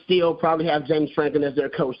 they would still probably have James Franklin as their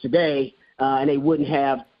coach today, and they wouldn't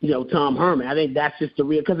have, Tom Herman. I think that's just the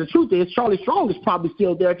real – because the truth is Charlie Strong is probably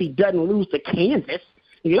still there if he doesn't lose to Kansas.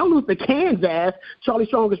 If you don't lose to Kansas, Charlie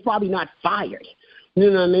Strong is probably not fired. You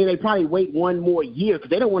know what I mean? They probably wait one more year because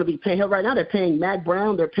they don't want to be paying. Hell, right now they're paying Mac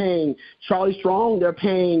Brown, they're paying Charlie Strong, they're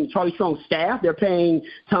paying Charlie Strong's staff, they're paying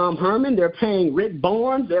Tom Herman, they're paying Rick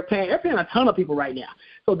Barnes, they're paying a ton of people right now.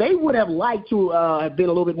 So they would have liked to have been a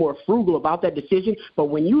little bit more frugal about that decision. But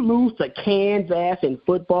when you lose to Kansas in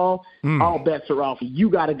football, all bets are off. You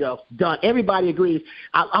got to go. Done. Everybody agrees.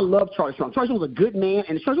 I love Charlie Strong. Charlie Strong was a good man,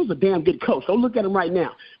 and Charlie Strong was a damn good coach. Don't look at him right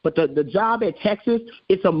now. But the job at Texas,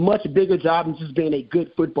 it's a much bigger job than just being a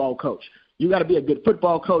good football coach. You got to be a good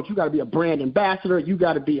football coach. You got to be a brand ambassador. You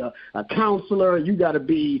got to be a counselor. Sometimes you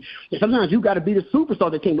got to be the superstar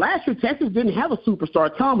of the team. Last year, Texas didn't have a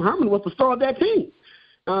superstar. Tom Herman was the star of that team.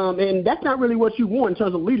 And that's not really what you want in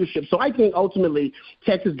terms of leadership. So I think ultimately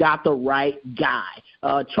Texas got the right guy.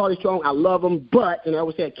 Charlie Strong, I love him, but, and I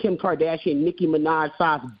always say Kim Kardashian, Nicki Minaj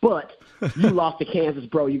size, but you lost to Kansas,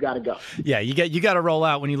 bro. You got to go. Yeah, you got to roll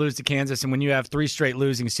out when you lose to Kansas, and when you have 3 straight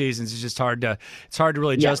losing seasons, it's just hard to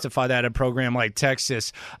really justify that at a program like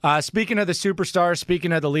Texas. Speaking of the superstars,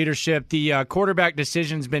 speaking of the leadership, the quarterback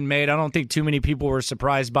decision's been made. I don't think too many people were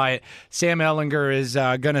surprised by it. Sam Ehlinger is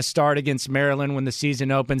going to start against Maryland when the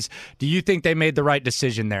season opens. Do you think they made the right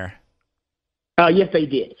decision there? Yes, they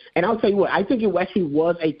did. And I'll tell you what, I think it actually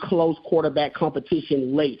was a close quarterback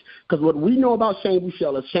competition late. Because what we know about Shane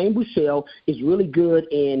Buechele is really good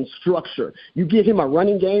in structure. You give him a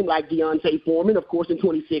running game like Deontay Foreman, of course, in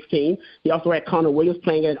 2016. He also had Connor Williams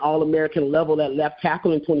playing at an All-American level at left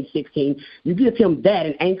tackle in 2016. You give him that,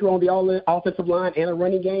 an anchor on the offensive line and a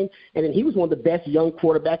running game, and then he was one of the best young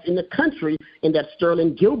quarterbacks in the country in that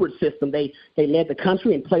Sterling Gilbert system. They led the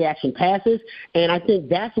country in play-action passes, and I think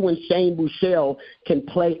that's when Shane Buechele can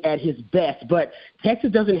play at his best. But Texas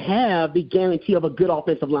doesn't have the guarantee of a good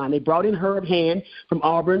offensive line. They brought in Herb Hand from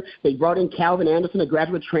Auburn. They brought in Calvin Anderson, a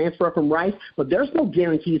graduate transfer from Rice. But there's no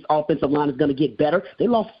guarantee his offensive line is going to get better. They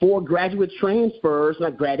lost 4 graduate transfers.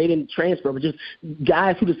 They didn't transfer, but just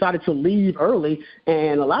guys who decided to leave early.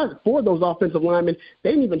 And 4 of those offensive linemen,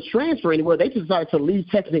 they didn't even transfer anywhere. They just decided to leave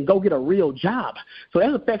Texas and go get a real job. So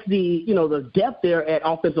that affects the depth there at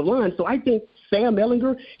offensive line. So I think Sam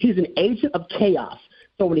Ehlinger, he's an agent of chaos.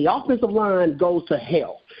 So when the offensive line goes to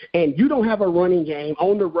hell and you don't have a running game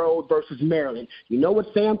on the road versus Maryland, you know what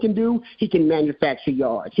Sam can do? He can manufacture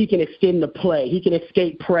yards. He can extend the play. He can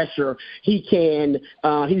escape pressure. He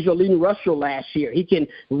was your leading rusher last year. He can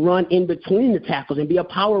run in between the tackles and be a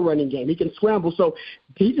power running game. He can scramble. So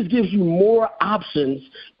he just gives you more options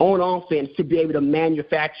on offense to be able to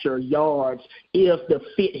manufacture yards if the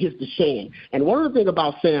fit hits the shan. And one other thing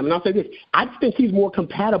about Sam, and I'll say this, I think he's more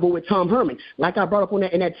compatible with Tom Herman. Like I brought up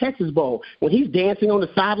in that Texas Bowl, when he's dancing on the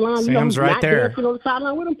sideline, Sam's right there. Dancing on the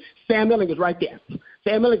sideline with him, Sam Ehlinger's right there.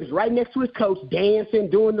 Sam Ehlinger is right next to his coach, dancing,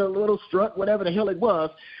 doing the little strut, whatever the hell it was.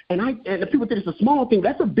 And the people think it's a small thing.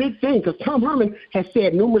 That's a big thing because Tom Herman has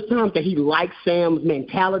said numerous times that he likes Sam's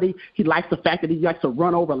mentality. He likes the fact that he likes to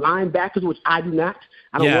run over linebackers, which I do not.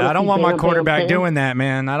 I don't want my quarterback doing that,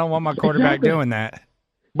 man. I don't want my quarterback doing that.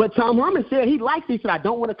 But Tom Herman said he likes it. He said, I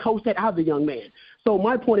don't want to coach that out of the young man. So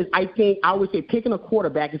my point is, I would say picking a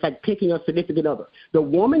quarterback is like picking a significant other. The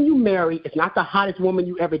woman you marry is not the hottest woman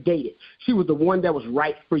you ever dated. She was the one that was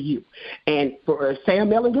right for you. And for Sam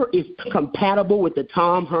Ehlinger is compatible with the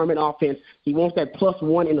Tom Herman offense. He wants that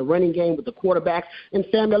 +1 in the running game with the quarterbacks, and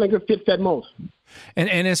Sam Ehlinger fits that mold.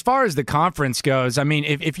 And as far as the conference goes, I mean,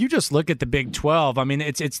 if you just look at the Big 12, I mean,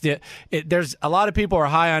 there's a lot of people are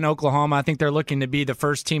high on Oklahoma. I think they're looking to be the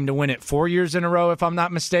first team to win it 4 years in a row, if I'm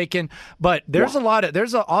not mistaken. But there's of all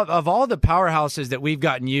the powerhouses that we've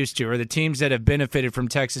gotten used to, or the teams that have benefited from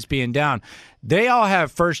Texas being down, they all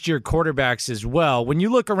have first-year quarterbacks as well. When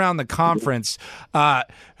you look around the conference,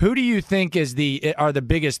 who do you think are the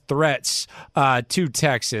biggest threats to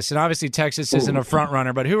Texas? And obviously Texas isn't a front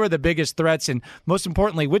runner, but who are the biggest threats? And most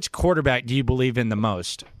importantly, which quarterback do you believe in the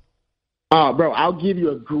most? Bro, I'll give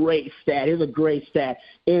you a great stat. Here's a great stat.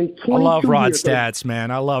 I love Rod stats,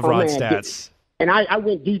 man. I love Rod stats. And I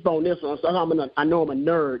went deep on this one, so I know I'm a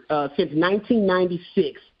nerd. Since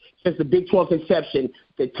 1996, since the Big 12's inception,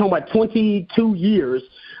 they're talking about 22 years,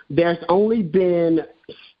 there's only been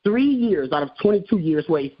 3 years out of 22 years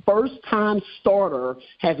where a first-time starter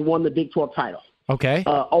has won the Big 12 title. Okay.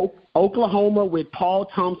 Oklahoma with Paul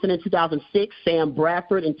Thompson in 2006, Sam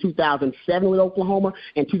Bradford in 2007 with Oklahoma,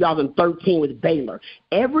 and 2013 with Baylor.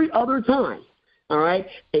 Every other time, All right,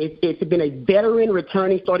 it's been a veteran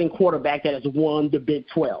returning starting quarterback that has won the Big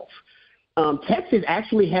 12. Texas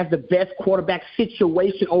actually has the best quarterback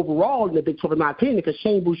situation overall in the Big 12, in my opinion, because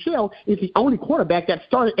Shane Buechele is the only quarterback that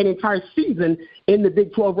started an entire season in the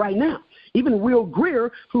Big 12 right now. Even Will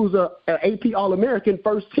Greer, who's a AP All-American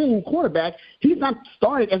first-team quarterback, he's not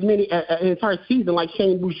started as many an entire season like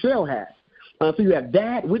Shane Buechele has. So you have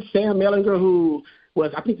that with Sam Ehlinger, who was,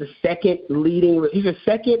 I think, he's a second leading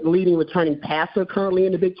returning passer currently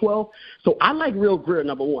in the Big 12. So I like Will Greer,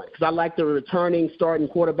 number one, because I like the returning starting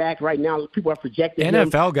quarterback right now. People are projecting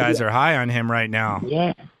NFL guys are high on him right now.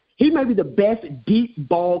 Yeah. He may be the best deep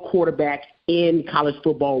ball quarterback in college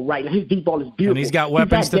football right now. His deep ball is beautiful. And he's got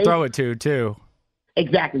weapons to throw it to, too.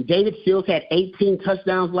 Exactly. David Sills had 18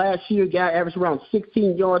 touchdowns last year. Guy averaged around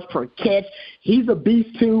 16 yards per catch. He's a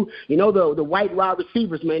beast, too. You know, the white wide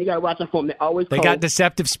receivers, man, you got to watch out for them. They got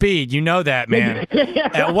deceptive speed. You know that, man.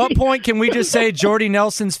 At what point can we just say Jordy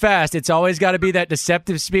Nelson's fast? It's always got to be that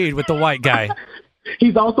deceptive speed with the white guy.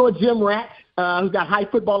 He's also a gym rat who's got high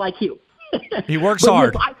football IQ. He works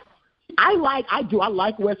hard. Yes, I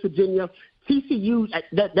like West Virginia. TCU,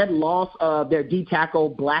 that loss of their D tackle,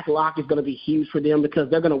 Blacklock, is going to be huge for them because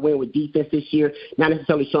they're going to win with defense this year, not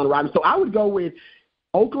necessarily Sean Robinson. So I would go with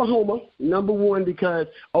Oklahoma, number one, because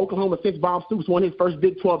Oklahoma, since Bob Stoops won his first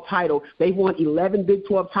Big 12 title, they've won 11 Big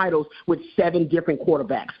 12 titles with 7 different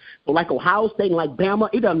quarterbacks. So like Ohio State and like Bama,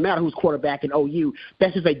 it doesn't matter who's quarterback in OU.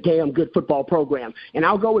 That's just a damn good football program. And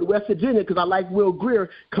I'll go with West Virginia because I like Will Greer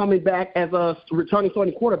coming back as a returning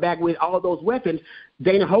starting quarterback with all those weapons.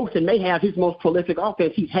 Dana Holston may have his most prolific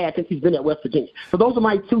offense he's had since he's been at West Virginia. So those are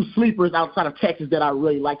my 2 sleepers outside of Texas that I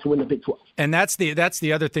really like to win the Big 12. And that's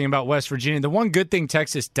the other thing about West Virginia. The one good thing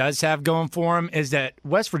Texas does have going for them is that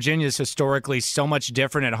West Virginia is historically so much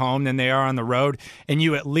different at home than they are on the road, and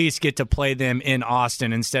you at least get to play them in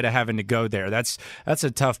Austin instead of having to go there. That's a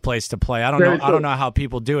tough place to play. I don't know how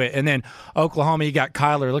people do it. And then Oklahoma, you got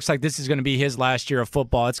Kyler. Looks like this is going to be his last year of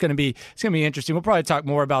football. It's going to be interesting. We'll probably talk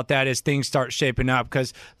more about that as things start shaping up.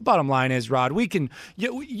 Because the bottom line is, Rod,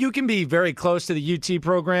 you can be very close to the UT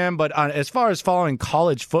program, but as far as following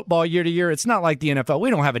college football year to year, it's not like the NFL. We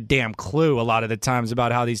don't have a damn clue a lot of the times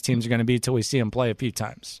about how these teams are going to be until we see them play a few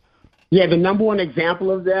times. Yeah, the number one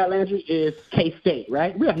example of that, Landry, is K-State,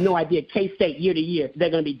 right? We have no idea K-State year to year if they're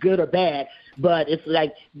going to be good or bad, but it's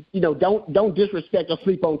like, don't disrespect or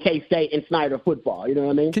sleep on K-State and Snyder football. You know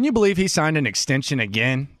what I mean? Can you believe he signed an extension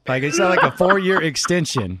again? Like, it's like a 4-year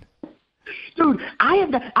extension. Dude, I've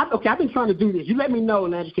been trying to do this. You let me know,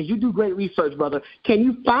 Landry, because you do great research, brother. Can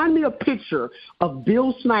you find me a picture of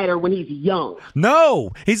Bill Snyder when he's young?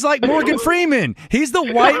 No, he's like Morgan Freeman. He's the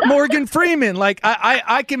white Morgan Freeman. Like,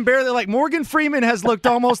 I can barely, like, Morgan Freeman has looked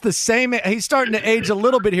almost the same. He's starting to age a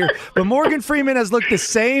little bit here, but Morgan Freeman has looked the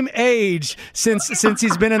same age since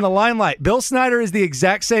he's been in the limelight. Bill Snyder is the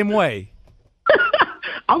exact same way.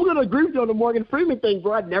 I'm going to agree with you on the Morgan Freeman thing,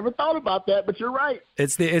 bro. I never thought about that, but you're right.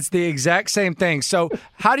 It's the exact same thing. So,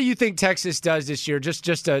 how do you think Texas does this year?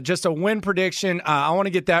 Just a win prediction. I want to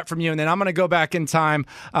get that from you, and then I'm going to go back in time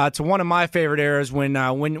to one of my favorite eras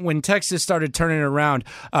when Texas started turning it around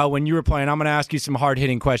when you were playing. I'm going to ask you some hard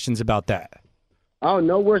hitting questions about that. Oh,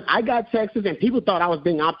 no worries. I got Texas, and people thought I was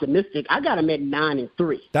being optimistic. I got them at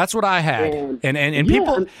 9-3. That's what I had. And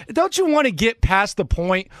people, don't you want to get past the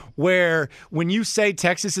point where when you say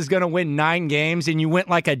Texas is going to win 9 games and you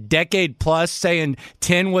went like a decade plus saying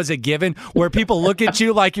 10 was a given, where people look at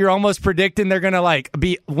you like you're almost predicting they're going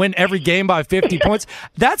to win every game by 50 points?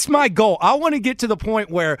 That's my goal. I want to get to the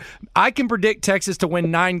point where I can predict Texas to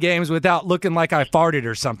win 9 games without looking like I farted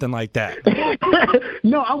or something like that.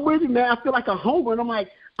 No, I'm with you, man. I feel like a homer. And I'm like,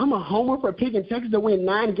 I'm a homer for picking Texas to win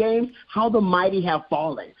 9 games. How the mighty have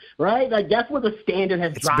fallen, right? Like, that's what the standard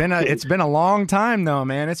has dropped. It's been a long time, though,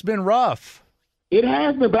 man. It's been rough. It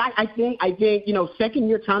has been, but I think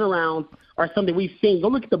second-year turnarounds are something we've seen. Go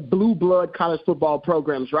look at the blue blood college football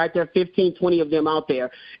programs, right? There are 15, 20 of them out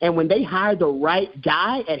there. And when they hire the right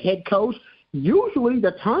guy at head coach, usually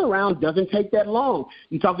the turnaround doesn't take that long.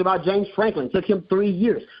 You talked about James Franklin. It took him 3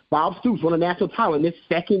 years. Bob Stoops won a national title in his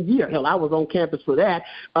second year. Hell, I was on campus for that.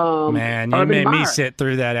 Man, you made me sit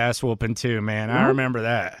through that ass whooping too, man. I remember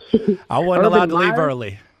that. I wasn't allowed to leave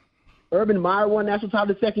early. Urban Meyer won a national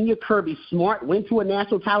title the second year. Kirby Smart went to a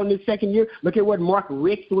national title in his second year. Look at what Mark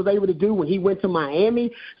Richt was able to do when he went to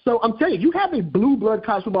Miami. So I'm telling you, you have a blue blood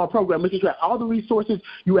college football program because you have all the resources.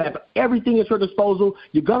 You have everything at your disposal.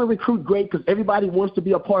 You're going to recruit great because everybody wants to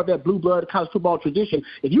be a part of that blue blood college football tradition.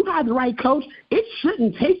 If you have the right coach, it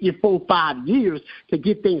shouldn't take you 4-5 years to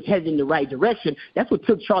get things headed in the right direction. That's what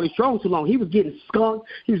took Charlie Strong too long. He was getting skunked.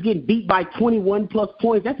 He was getting beat by 21-plus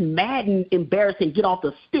points. That's mad and embarrassing. Get off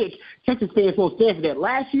the stick. Texas fans won't stand for that.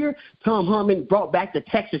 Last year, Tom Herman brought back the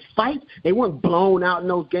Texas fight. They weren't blown out in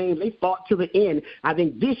those games. They fought to the end. I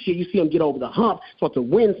think this year you see them get over the hump, start to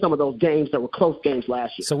win some of those games that were close games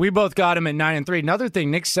last year. So we both got him at 9-3. Another thing,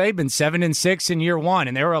 Nick Saban 7-6 in year one,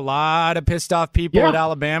 and there were a lot of pissed off people at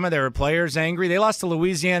Alabama. There were players angry. They lost to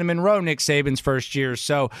Louisiana Monroe Nick Saban's first year.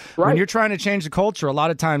 So when you're trying to change the culture, a lot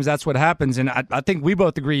of times that's what happens. And I think we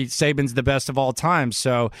both agree Saban's the best of all time.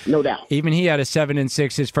 So no doubt, even he had a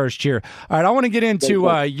 7-6 his first year. All right, I want to get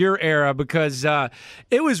into your era because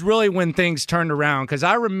it was really when things turned around. Because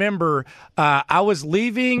I remember I was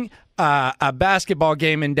leaving a basketball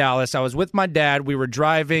game in Dallas. I was with my dad. We were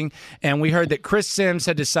driving, and we heard that Chris Sims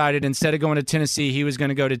had decided instead of going to Tennessee, he was going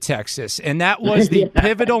to go to Texas. And that was the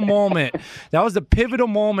pivotal moment. That was the pivotal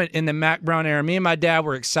moment in the Mack Brown era. Me and my dad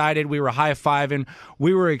were excited. We were high-fiving.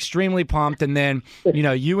 We were extremely pumped. And then,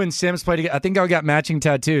 you and Sims played together. I think y'all got matching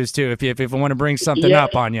tattoos, too, if I want to bring something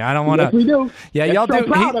up on you. I don't want to. Yes, we do. Yeah, y'all do. I'm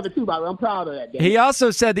proud of it, too, by the way. I'm proud of that. He also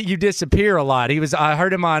said that you disappear a lot. I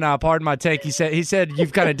heard him on Pardon My Take. He said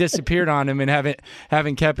you've kind of disappeared on him and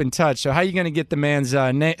haven't kept in touch. So how are you going to get the man's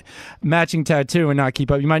matching tattoo and not keep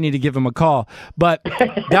up? You might need to give him a call. But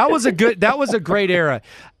that was a great era.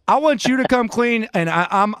 I want you to come clean, and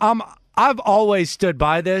I've always stood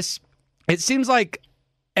by this. It seems like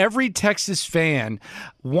every Texas fan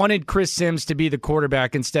wanted Chris Sims to be the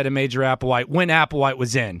quarterback instead of Major Applewhite when Applewhite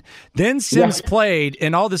was in. Then Sims played,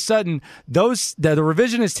 and all of a sudden, the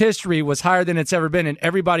revisionist history was higher than it's ever been, and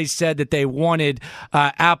everybody said that they wanted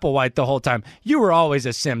Applewhite the whole time. You were always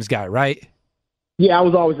a Sims guy, right? Yeah, I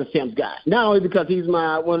was always a Sims guy. Not only because he's he's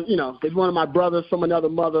one of my brothers from another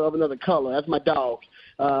mother of another color. That's my dog.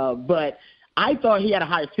 But I thought he had a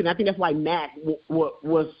higher ceiling. I think that's why Matt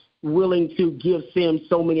was willing to give Sims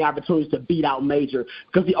so many opportunities to beat out Major,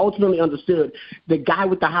 because he ultimately understood the guy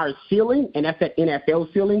with the higher ceiling, and that's that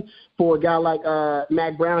NFL ceiling for a guy like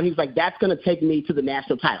Mack Brown. He's like, that's going to take me to the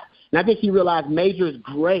national title. And I think he realized Major is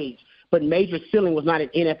great, but Major's ceiling was not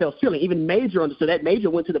an NFL ceiling. Even Major understood that.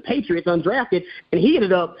 Major went to the Patriots undrafted, and he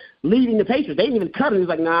ended up leaving the Patriots. They didn't even cut him. He was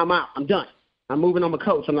like, nah, I'm out. I'm done. I'm moving. I'm a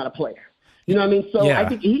coach. I'm not a player. You know what I mean? So I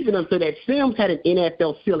think he even understood that Sims had an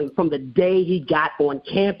NFL ceiling from the day he got on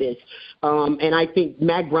campus. And I think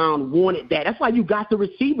Mack Brown wanted that. That's why you got the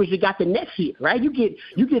receivers you got the next year, right? You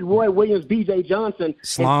get Roy Williams, B.J. Johnson, and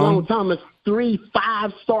Sloan Thomas, 3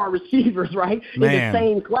 5-star receivers, right, in the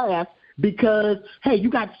same class. Because, hey,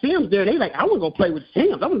 you got Sims there. They like, I want to go play with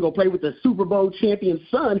Sims. I want to go play with the Super Bowl champion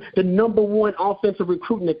son, the number one offensive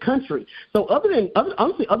recruit in the country. So other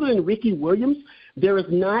than Ricky Williams, there is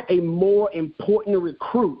not a more important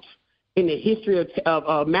recruit in the history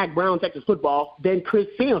of Mack Brown, Texas football, than Chris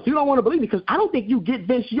Sims. You don't want to believe it, because I don't think you get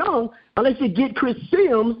Vince Young unless you get Chris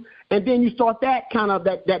Sims, and then you start that kind of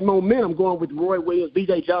that momentum going with Roy Williams,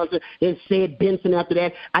 B.J. Johnson, and Sid Benson after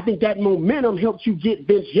that. I think that momentum helps you get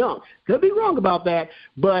Vince Young. Could be wrong about that,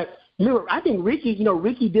 but remember, I think Ricky did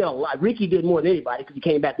a lot. Ricky did more than anybody because he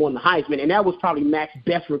came back, won the Heisman, and that was probably Mack's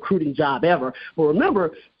best recruiting job ever. But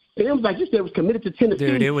remember, Sims, like you said, was committed to Tennessee.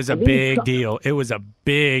 Dude, it was a big deal. It was a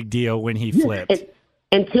big deal when he flipped.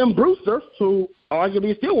 And Tim Brewster, who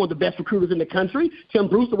arguably is still one of the best recruiters in the country, Tim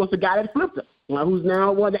Brewster was the guy that flipped him, who's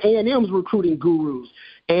now one of the A&M's recruiting gurus.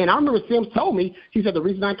 And I remember Sims told me, he said, the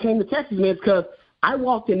reason I came to Texas, man, is because I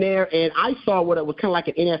walked in there and I saw what it was kind of like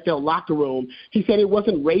an NFL locker room. He said it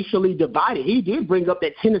wasn't racially divided. He did bring up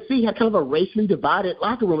that Tennessee had kind of a racially divided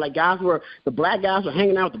locker room. Like the black guys were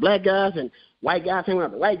hanging out with the black guys and white guys hanging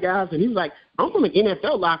out with the white guys. And he was like, I'm from an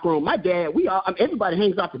NFL locker room. My dad, everybody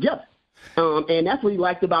hangs out together. And that's what he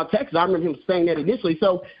liked about Texas. I remember him saying that initially.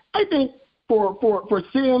 So I think for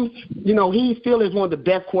Sims, he still is one of the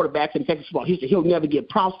best quarterbacks in Texas football. He'll never get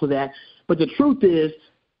props for that. But the truth is,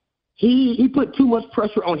 he put too much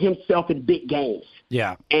pressure on himself in big games.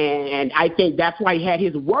 Yeah. And I think that's why he had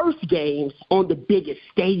his worst games on the biggest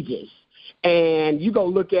stages. And you go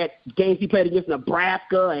look at games he played against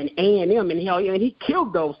Nebraska and A&M, and he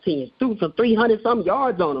killed those teams, threw for 300-some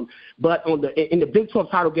yards on them. But in the Big 12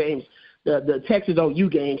 title games, the Texas OU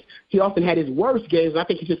games, he often had his worst games. I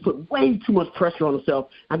think he just put way too much pressure on himself.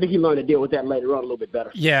 I think he learned to deal with that later on a little bit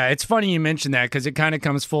better. Yeah, it's funny you mentioned that because it kind of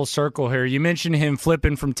comes full circle here. You mentioned him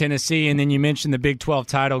flipping from Tennessee, and then you mentioned the Big 12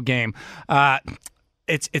 title game.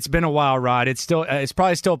 It's been a while, Rod. It's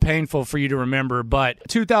probably still painful for you to remember, but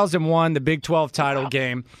 2001, the Big 12 title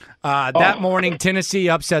game. That morning, Tennessee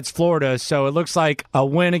upsets Florida, so it looks like a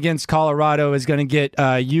win against Colorado is going to get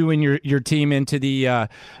you and your team into the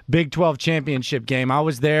Big 12 championship game. I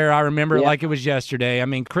was there. I remember it like it was yesterday. I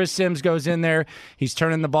mean, Chris Sims goes in there. He's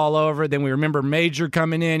turning the ball over. Then we remember Major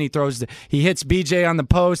coming in. He hits BJ on the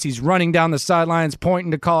post. He's running down the sidelines,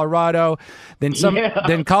 pointing to Colorado. Then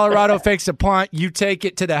Then Colorado fakes a punt. You take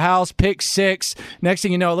it to the house, pick 6. Next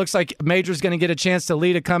thing you know, it looks like Major's going to get a chance to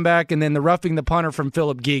lead a comeback, and then the roughing the punter from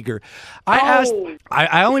Philip Giger.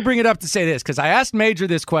 I only bring it up to say this because I asked Major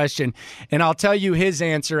this question, and I'll tell you his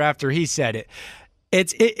answer after he said it.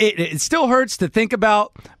 It still hurts to think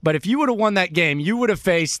about, but if you would have won that game, you would have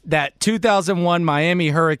faced that 2001 Miami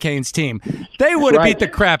Hurricanes team. They would have beat the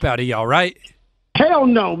crap out of y'all, right? Hell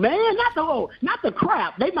no, man. Not the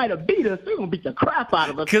crap. They might have beat us. They're going to beat the crap out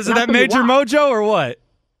of us. Because of that Major mojo or what?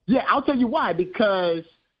 Yeah, I'll tell you why. Because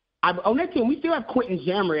on that team, we still have Quentin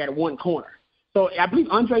Jammery at one corner. So I believe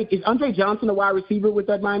is Andre Johnson a wide receiver with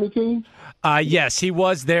that Miami team? Yes, he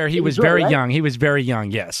was there. He was very young. He was very young,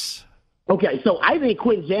 yes. Okay, so I think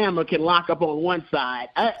Quentin Jammer can lock up on one side.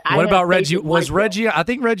 What about Reggie? I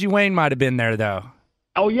think Reggie Wayne might have been there, though.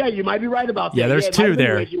 Oh, yeah, you might be right about that. Yeah, there's two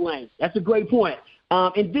there. Reggie Wayne. That's a great point.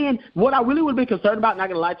 And then what I really would be concerned about, not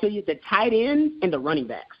going to lie to you, the tight ends and the running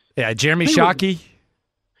backs. Yeah, Jeremy Shockey.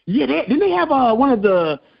 Yeah, didn't they have one of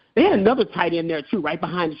the – they had another tight end there, too, right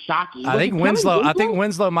behind Shockey. I think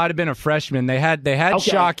Winslow might have been a freshman. They had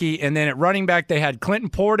Shockey, and then at running back they had Clinton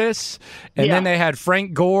Portis, and then they had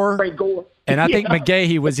Frank Gore. And I think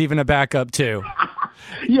McGahee was even a backup, too.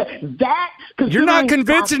 You're not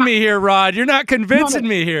convincing me here, Rod. You're not convincing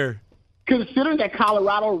me here. Considering that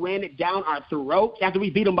Colorado ran it down our throats after we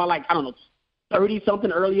beat them by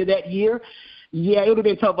 30-something earlier that year, yeah, it would have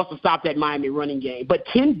been tough for us to stop that Miami running game. But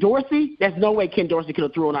Ken Dorsey, there's no way Ken Dorsey could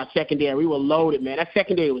have thrown our secondary. We were loaded, man. That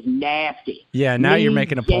secondary was nasty. Yeah, now you're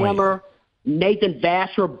making a point. Nathan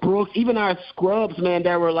Vasher, Brooks, even our scrubs, man,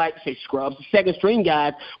 that were second-string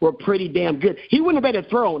guys were pretty damn good. He wouldn't have been able to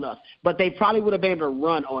throw on us, but they probably would have been able to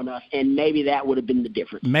run on us, and maybe that would have been the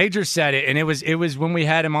difference. Major said it, and it was when we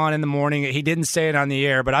had him on in the morning. He didn't say it on the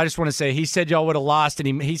air, but I just want to say he said y'all would have lost,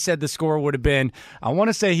 and he said the score would have been, I want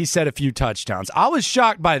to say he said a few touchdowns. I was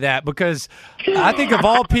shocked by that because I think of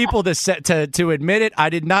all people to admit it, I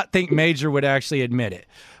did not think Major would actually admit it.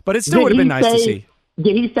 But it still would have been nice to see.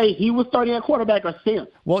 Did he say he was starting at quarterback or Sims?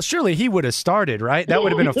 Well, surely he would have started, right? That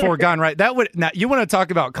would have been a foregone, right? Now you want to talk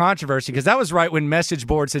about controversy because that was right when message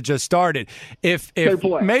boards had just started. If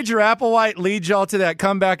Major Applewhite leads y'all to that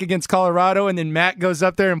comeback against Colorado, and then Matt goes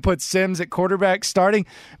up there and puts Sims at quarterback starting,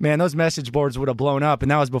 man, those message boards would have blown up, and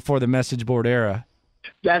that was before the message board era.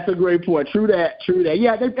 That's a great point. True that.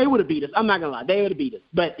 Yeah, they would have beat us. I'm not gonna lie, they would have beat us.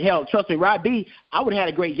 But hell, trust me, Rod B, I would have had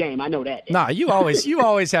a great game. I know that. Nah, you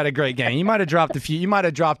always had a great game. You might have dropped a few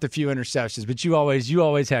interceptions, but you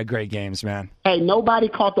always had great games, man. Hey, nobody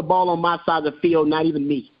caught the ball on my side of the field, not even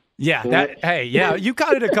me. Yeah, you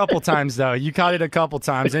caught it a couple times though. You caught it a couple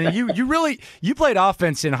times, and you played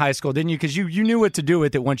offense in high school, didn't you? Because you knew what to do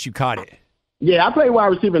with it once you caught it. Yeah, I played wide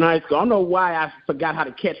receiver in high school. I don't know why I forgot how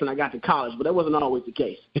to catch when I got to college, but that wasn't always the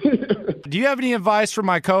case. Do you have any advice for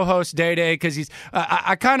my co-host Day Day? Because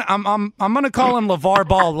I'm going to call him LeVar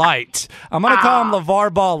Ball Light. I'm going to call him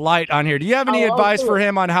LeVar Ball Light on here. Do you have any advice for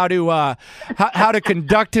him on how to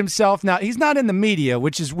conduct himself? Now he's not in the media,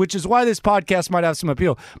 which is why this podcast might have some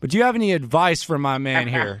appeal. But do you have any advice for my man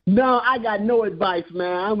here? No, I got no advice,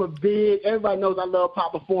 man. Everybody knows I love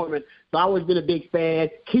Papa Foreman. So I've always been a big fan.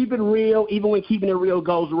 Keep it real, even when keeping it real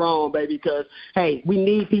goes wrong, baby, because, hey, we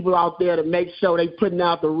need people out there to make sure they putting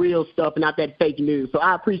out the real stuff and not that fake news. So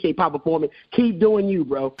I appreciate Papa Foreman. Keep doing you,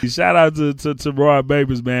 bro. Shout out to Roy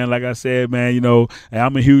Babers, man. Like I said, man,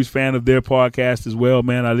 I'm a huge fan of their podcast as well,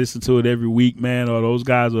 man. I listen to it every week, man. Those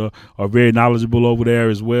guys are very knowledgeable over there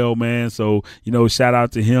as well, man. So, shout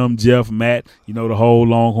out to him, Jeff, Matt, the whole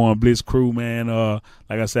Longhorn Blitz crew, man.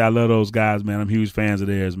 Like I said, I love those guys, man. I'm huge fans of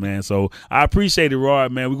theirs, man. So I appreciate it, Roy,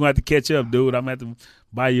 man. We're going to have to catch up, dude. I'm going to have to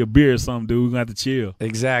buy you a beer or something, dude. We're gonna have to chill.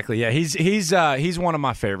 Exactly. Yeah, he's one of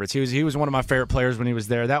my favorites. He was one of my favorite players when he was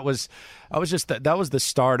there. That was the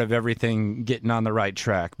start of everything getting on the right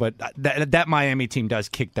track. But that Miami team does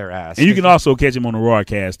kick their ass. And you can also catch him on the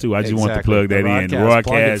broadcast too. I just want to plug that in. The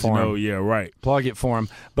broadcast, yeah, right. Plug it for him.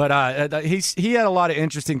 But he had a lot of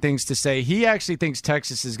interesting things to say. He actually thinks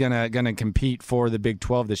Texas is gonna compete for the Big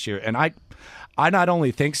 12 this year, and I not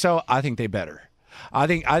only think so, I think they better. I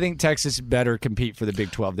think Texas better compete for the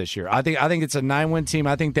Big 12 this year. I think it's a 9-win team.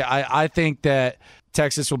 I think that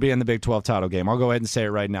Texas will be in the Big 12 title game. I'll go ahead and say it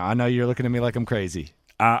right now. I know you're looking at me like I'm crazy.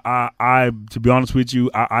 I to be honest with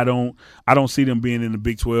you, I don't see them being in the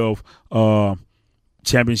Big 12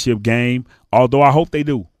 championship game. Although I hope they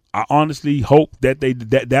do. I honestly hope that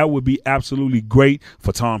that would be absolutely great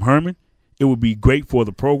for Tom Herman. It would be great for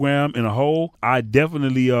the program in a whole. I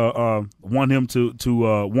definitely want him to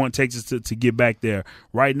want Texas to get back there.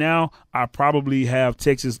 Right now, I probably have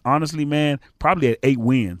Texas, honestly, man, probably at 8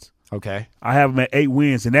 wins. Okay. I have them at 8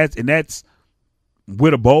 wins, and that's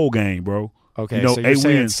with a bowl game, bro. Okay, so you're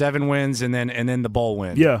saying 7 wins and then the bowl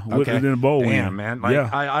win. Yeah, okay. And then the bowl win. Damn, man. Like, yeah.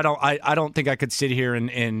 I don't think I could sit here and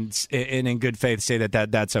in good faith say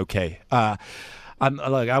that's okay. I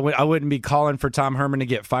wouldn't be calling for Tom Herman to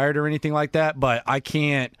get fired or anything like that, but I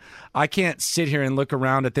can't sit here and look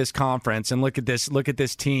around at this conference and look at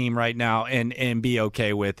this team right now and be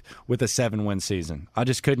okay with a 7-win season. I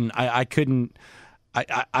just couldn't.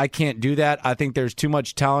 I can't do that. I think there's too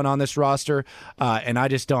much talent on this roster, and I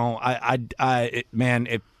just don't. I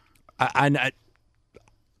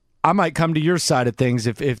might come to your side of things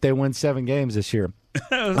if they win 7 games this year.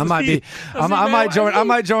 I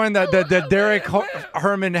might join the Derrick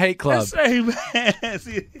Herman hate club.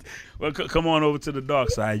 Well, come on over to the dark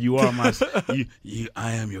side. You are my.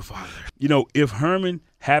 I am your father. You know, if Herman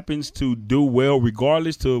happens to do well,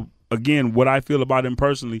 regardless to again what I feel about him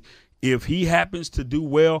personally, if he happens to do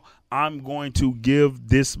well, I'm going to give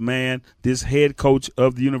this man, this head coach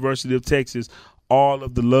of the University of Texas, all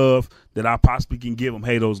of the love that I possibly can give him.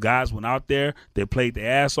 Hey, those guys went out there. They played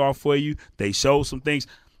their ass off for you. They showed some things.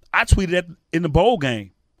 I tweeted in the bowl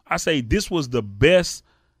game. I say this was the best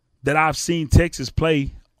that I've seen Texas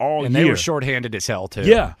play all year. And they were shorthanded as hell, too.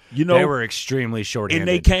 Yeah. You know, they were extremely shorthanded. And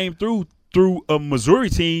they came through a Missouri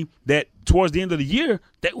team that towards the end of the year,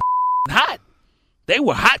 they were hot. They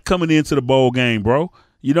were hot coming into the bowl game, bro.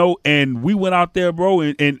 You know, and we went out there, bro,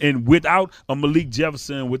 and without a Malik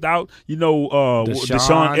Jefferson, without,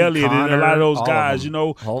 Deshaun Elliott, Connor, and a lot of those guys,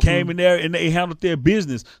 came in there and they handled their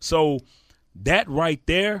business. So that right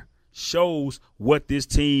there shows what this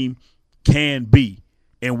team can be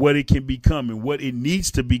and what it can become and what it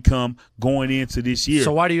needs to become going into this year.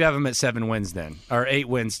 So why do you have them at 7 wins then, or 8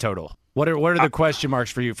 wins total? What are the question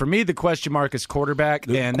marks for you? For me, the question mark is quarterback,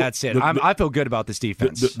 and that's it. I feel good about this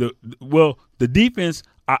defense. The defense,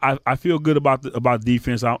 I feel good about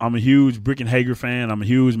defense. I'm a huge Brick and Hager fan. I'm a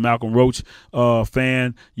huge Malcolm Roach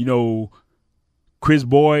fan. You know, Chris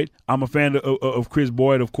Boyd, I'm a fan of Chris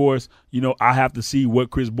Boyd, of course. You know, I have to see what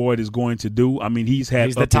Chris Boyd is going to do. I mean, he's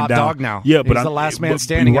the top dog now. Yeah, but he's the last man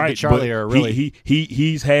standing at the Charlie era, really.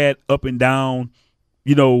 He's had up and down,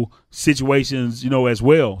 situations, as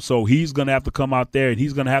well. So he's going to have to come out there and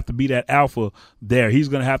he's going to have to be that alpha there. He's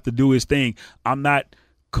going to have to do his thing. I'm not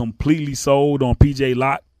completely sold on PJ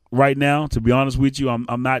Locke right now, to be honest with you.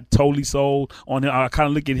 I'm not totally sold on him. I kind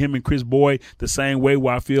of look at him and Chris Boyd the same way,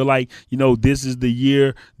 where I feel like, this is the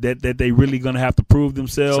year that they really going to have to prove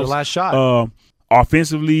themselves. It's the last shot.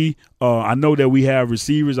 Offensively, I know that we have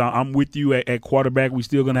receivers. I'm with you at quarterback. We're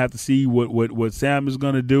still going to have to see what Sam is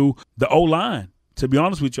going to do. The O-line. To be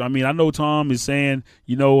honest with you, I mean, I know Tom is saying,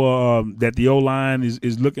 that the O-line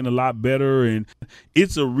is looking a lot better, and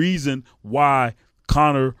it's a reason why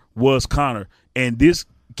Connor was Connor. And this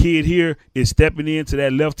kid here is stepping into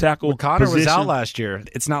that left tackle Connor position. Was out last year.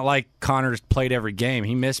 It's not like Connor's played every game.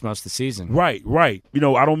 He missed most of the season. Right. I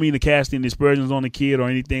don't mean to cast any aspersions on the kid or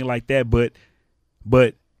anything like that, but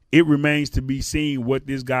it remains to be seen what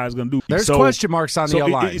this guy's going to do. There's question marks on the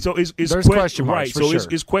O-line. There's question marks, right?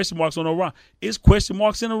 It's question marks on the run. It's question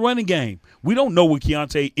marks in the running game. We don't know what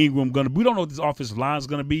Keontae Ingram going to be. We don't know what this offensive line is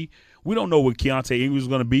going to be. We don't know what Keontae Ingram is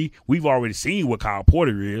going to be. We've already seen what Kyle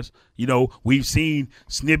Porter is. We've seen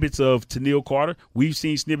snippets of Tennille Carter. We've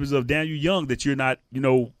seen snippets of Daniel Young that you're not,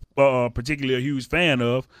 particularly a huge fan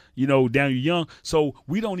of, Daniel Young. So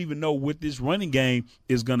we don't even know what this running game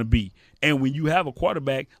is going to be. And when you have a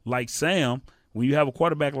quarterback like Sam, and you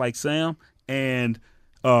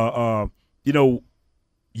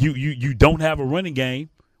don't have a running game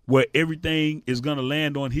where everything is going to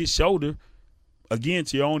land on his shoulder, again,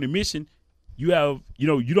 to your own admission,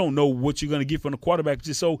 you don't know what you're going to get from the quarterback.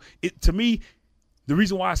 So to me, the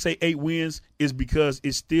reason why I say 8 wins is because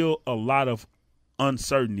it's still a lot of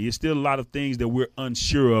uncertainty. It's still a lot of things that we're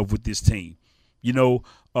unsure of with this team.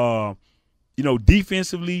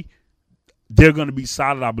 Defensively, they're going to be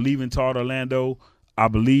solid. I believe in Todd Orlando. I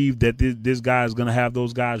believe that this guy is going to have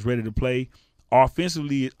those guys ready to play.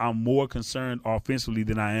 Offensively, I'm more concerned offensively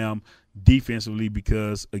than I am defensively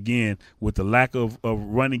because, again, with the lack of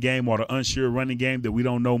running game or the unsure running game that we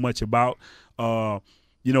don't know much about,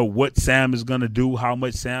 what Sam is going to do, how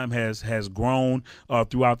much Sam has grown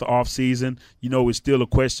throughout the offseason, is still a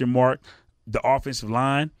question mark. The offensive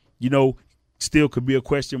line, still could be a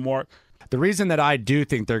question mark. The reason that I do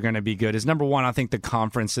think they're going to be good is, number one, I think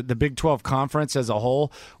the Big 12 conference as a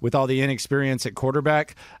whole, with all the inexperience at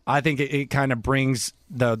quarterback, I think it kind of brings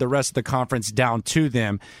the rest of the conference down to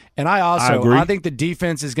them. And I think the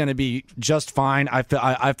defense is going to be just fine.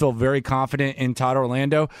 I feel very confident in Todd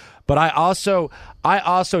Orlando, but I also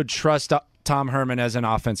trust Tom Herman as an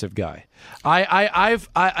offensive guy.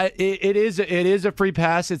 It is a free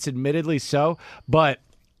pass. It's admittedly so, but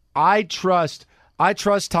I trust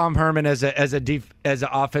Tom Herman as an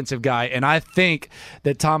offensive guy, and I think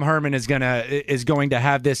that Tom Herman is going to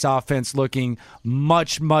have this offense looking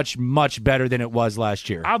much, much, much better than it was last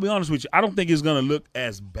year. I'll be honest with you. I don't think it's going to look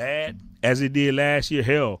as bad as it did last year.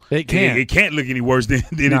 Hell, it can't. It can't look any worse than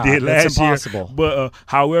it did last year. It's impossible. But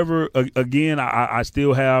however, again, I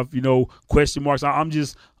still have question marks. I'm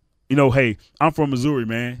just hey, I'm from Missouri,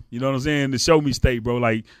 man. You know what I'm saying? The show me state, bro.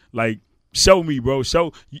 Like show me, bro.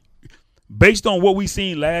 Based on what we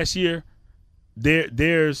seen last year,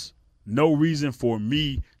 there's no reason for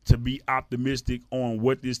me to be optimistic on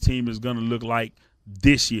what this team is going to look like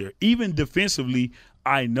this year. Even defensively,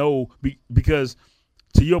 I know because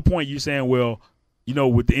to your point, you're saying, well,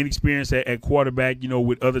 with the inexperience at quarterback,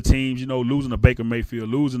 with other teams, losing a Baker Mayfield,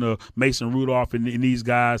 losing a Mason Rudolph and these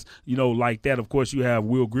guys, like that. Of course, you have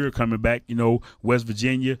Will Greer coming back, West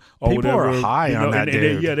Virginia or People whatever. Are high on that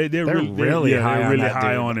dude. They're really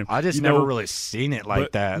high on him. I just never really seen it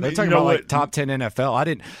like that. They're talking about top 10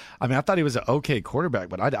 NFL. I thought he was an okay quarterback,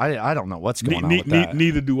 but I don't know what's going on with that.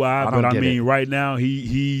 Neither do I. But I mean, right now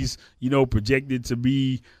he's projected to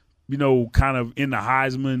be kind of in the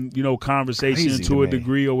Heisman, conversation Crazy to a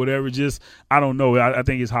degree or whatever. Just, I don't know. I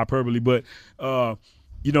think it's hyperbole. But,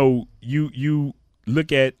 you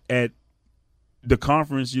look at the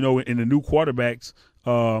conference, and the new quarterbacks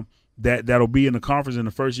that'll be in the conference, and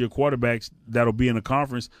the first-year quarterbacks that'll be in the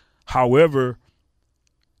conference. However,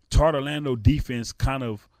 Todd Orlando defense kind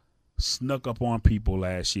of snuck up on people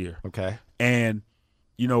last year. Okay. And,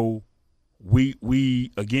 we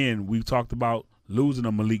talked about losing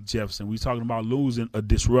a Malik Jefferson. We're talking about losing a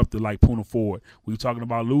disruptor like Poona Ford. We're talking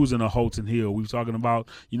about losing a Holton Hill. We're talking about,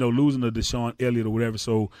 losing a Deshaun Elliott or whatever.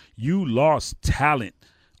 So you lost talent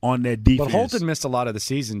on that defense. But Holton missed a lot of the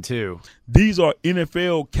season too. These are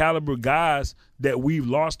NFL caliber guys that we've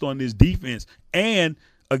lost on this defense. And,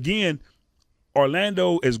 again,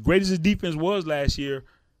 Orlando, as great as his defense was last year,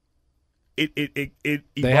 it evolved.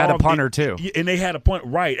 They had a punter too. And they had a punter.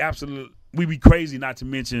 Right, absolutely. We'd be crazy not to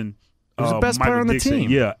mention He was the best player on the team.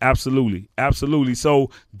 Yeah, absolutely.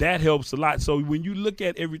 So that helps a lot. So when you look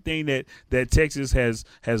at everything that Texas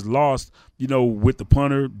has lost, with the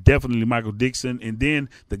punter, definitely Michael Dixon, and then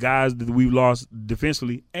the guys that we've lost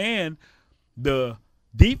defensively, and the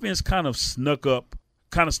defense kind of snuck up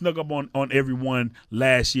on everyone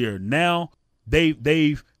last year. Now they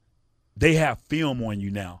have film on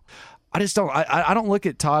you now. I just don't. I don't look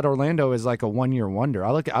at Todd Orlando as like a 1-year wonder.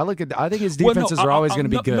 I think his defenses are always going to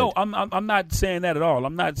be good. No, I'm not saying that at all.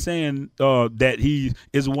 I'm not saying that he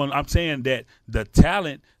is one. I'm saying that the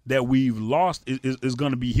talent that we've lost is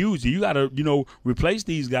going to be huge. You got to replace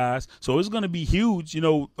these guys, so it's going to be huge.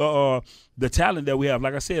 The talent that we have.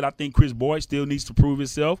 Like I said, I think Chris Boyd still needs to prove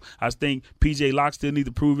himself. I think P.J. Locke still needs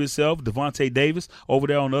to prove himself. Devontae Davis over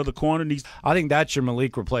there on the other corner needs. I think that's your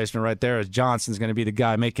Malik replacement right there. As Johnson's going to be the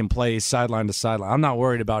guy making plays sideline to sideline. I'm not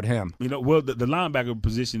worried about him. Well, the linebacker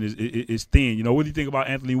position is thin. What do you think about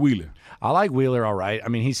Anthony Wheeler? I like Wheeler all right. I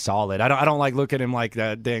mean, he's solid. I don't like look at him like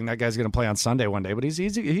that. Dang, that guy's going to play on Sunday one day, but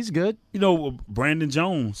he's good. Brandon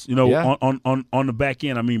Jones. Yeah. on the back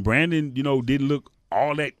end. I mean, Brandon. Didn't look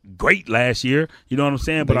all that great last year. You know what I'm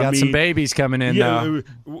saying? But got some babies coming in now.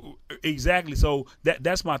 Exactly. So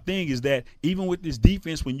that's my thing is that even with this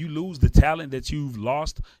defense, when you lose the talent that you've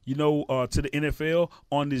lost, to the NFL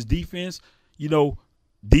on this defense,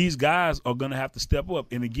 these guys are going to have to step up.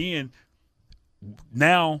 And again,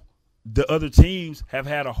 now the other teams have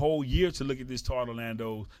had a whole year to look at this Todd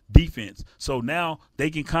Orlando defense. So now they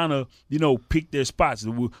can kind of, pick their spots.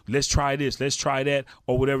 Let's try this, let's try that,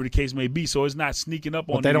 or whatever the case may be. So it's not sneaking up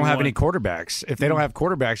on But they don't have any quarterbacks. If they don't have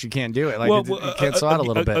quarterbacks, you can't do it. It cancels out a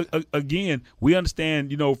little bit. Again, we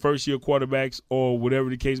understand, first-year quarterbacks or whatever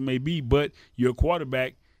the case may be, but your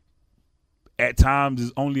quarterback at times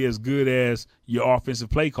is only as good as your offensive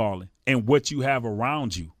play calling and what you have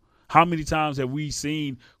around you. How many times have we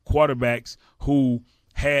seen quarterbacks who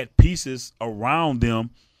had pieces around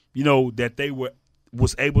them, that they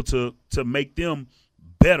was able to make them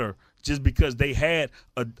better just because they had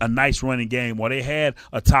a nice running game or they had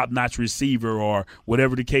a top-notch receiver or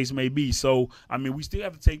whatever the case may be. So, we still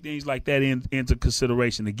have to take things like that into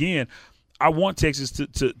consideration. Again, I want Texas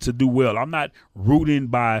to do well. I'm not rooting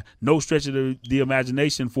by no stretch of the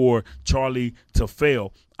imagination for Charlie to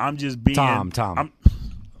fail. I'm just being Tom.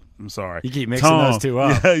 I'm sorry. You keep mixing those two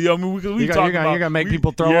up. Yeah, you're gonna make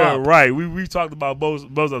people throw up. Yeah, right. We talked about both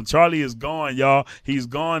of them. Charlie is gone, y'all. He's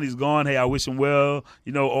gone. Hey, I wish him well.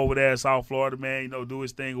 Over there in South Florida, man. Do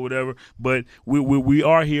his thing or whatever. But we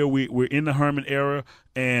are here. We're in the Herman era,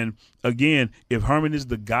 and again, if Herman is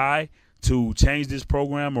the guy to change this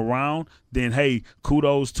program around, then hey,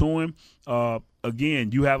 kudos to him.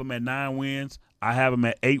 Again, you have him at 9 wins. I have him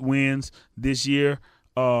at 8 wins this year.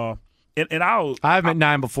 And I have him at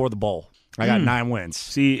 9 before the bowl. I got 9 wins.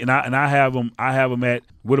 See, and I have him at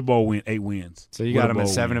with a bowl win 8 wins. So you got him at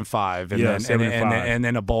 7-5, and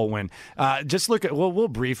then a bowl win. Just look at. We'll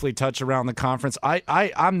briefly touch around the conference.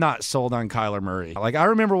 I'm not sold on Kyler Murray. I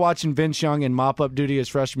remember watching Vince Young in mop-up duty his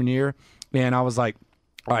freshman year, and I was like,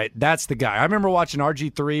 all right, that's the guy. I remember watching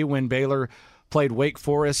RG3 when Baylor played Wake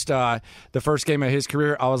Forest the first game of his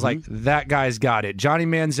career. I was like, that guy's got it. Johnny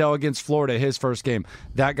Manziel against Florida, his first game.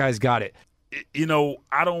 That guy's got it.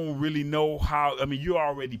 I don't really know how. You're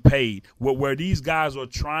already paid. Where these guys are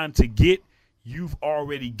trying to get, you've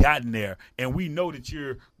already gotten there. And we know that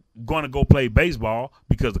you're going to go play baseball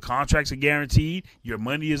because the contracts are guaranteed. Your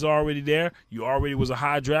money is already there. You already was a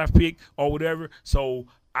high draft pick or whatever. So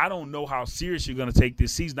I don't know how serious you're going to take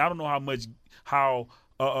this season. I don't know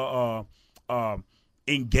how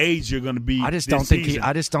engaged you're going to be. I just don't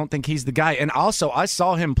think he's the guy. And also, I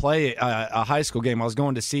saw him play a high school game. I was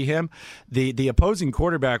going to see him. The opposing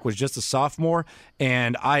quarterback was just a sophomore,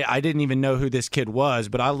 and I didn't even know who this kid was.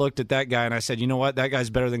 But I looked at that guy and I said, you know what? That guy's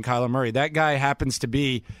better than Kyler Murray. That guy happens to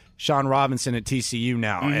be Sean Robinson at TCU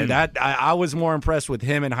now, and I was more impressed with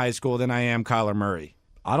him in high school than I am Kyler Murray.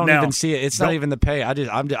 I don't even see it. It's not even the pay. I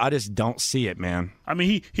just don't see it, man.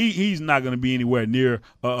 He's not going to be anywhere near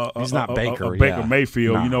he's not Baker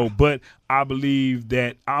Mayfield, no. But I believe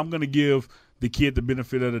that I'm going to give the kid the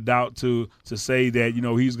benefit of the doubt to say that,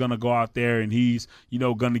 he's going to go out there and he's,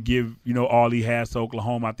 going to give, all he has to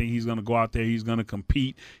Oklahoma. I think he's going to go out there. He's going to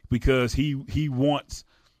compete because he wants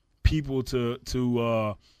people to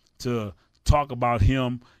talk about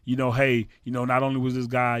him, hey, not only was this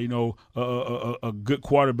guy, a good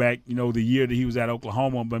quarterback, the year that he was at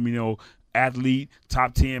Oklahoma, but, athlete,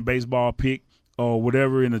 top 10 baseball pick or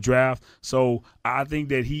whatever in the draft. So I think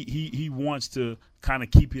that he wants to kind of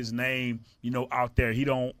keep his name, out there. He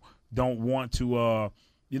don't want to,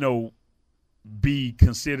 be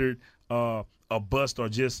considered a bust or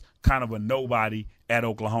just kind of a nobody at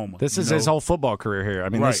Oklahoma. This is his whole football career here.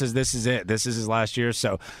 Right. This is it. This is his last year.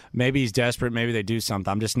 So maybe he's desperate. Maybe they do something.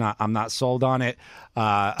 I'm not sold on it.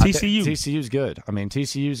 TCU's good.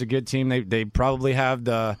 TCU's a good team. They probably have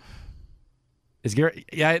the. Is Gary?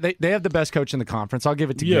 Yeah, they have the best coach in the conference. I'll give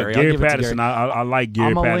it to Gary. Gary Patterson. I like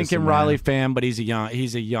Gary Patterson. I'm a Lincoln Riley fan, but he's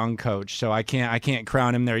a young coach, so I can't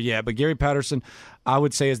crown him there yet. But Gary Patterson, I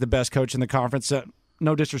would say, is the best coach in the conference.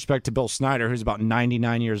 No disrespect to Bill Snyder, who's about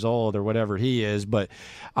 99 years old or whatever he is, but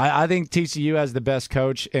I think TCU has the best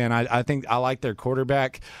coach, and I think I like their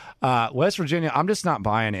quarterback. West Virginia, I'm just not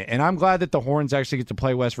buying it, and I'm glad that the Horns actually get to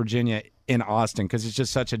play West Virginia in Austin because it's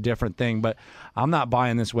just such a different thing, but I'm not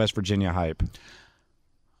buying this West Virginia hype.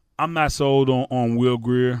 I'm not sold on Will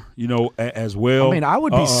Grier, as well. I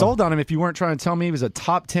would be sold on him if you weren't trying to tell me he was a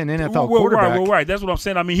top 10 NFL quarterback. Right. That's what I'm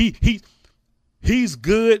saying. He's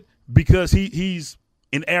good because he's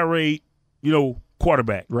an air raid,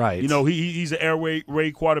 quarterback. Right. He's an air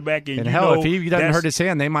raid quarterback. And hell, if he doesn't hurt his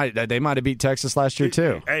hand, they might have beat Texas last year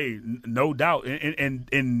too. Hey, no doubt.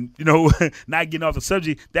 And not getting off the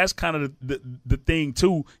subject, that's kind of the thing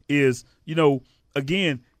too is,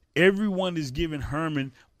 again, everyone is giving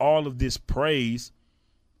Herman all of this praise.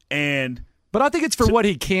 But I think it's for what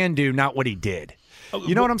he can do, not what he did.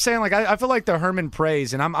 You know what I'm saying? I feel like the Herman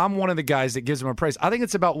praise, and I'm one of the guys that gives him a praise. I think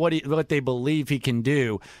it's about what they believe he can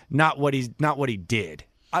do, not what he did.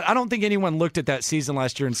 I don't think anyone looked at that season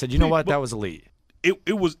last year and said, you know what, that was elite.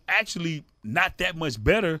 It was actually not that much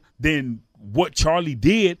better than what Charlie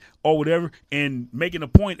did or whatever, and making a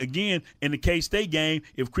point again in the K-State game.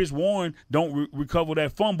 If Chris Warren don't recover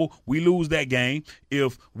that fumble, we lose that game.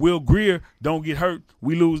 If Will Greer don't get hurt,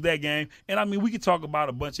 we lose that game. And I mean, we could talk about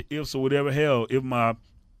a bunch of ifs or whatever. Hell, if my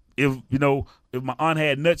aunt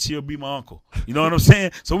had nuts, she'll be my uncle. You know what I'm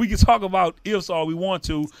saying? So we can talk about ifs all we want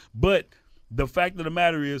to, but the fact of the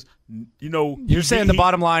matter is, you're saying the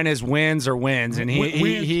bottom line is wins or wins, and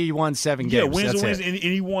he won 7 games. Yeah, wins or wins, and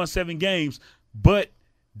he won 7 games. But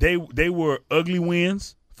they were ugly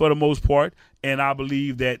wins for the most part, and I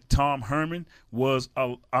believe that Todd Orlando was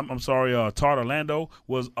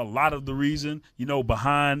a lot of the reason,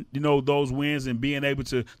 behind those wins and being able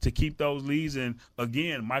to keep those leads. And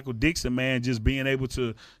again, Michael Dixon, man, just being able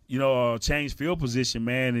to change field position,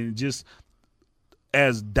 man, and just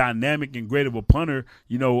as dynamic and great of a punter,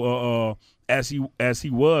 as he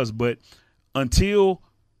was. But until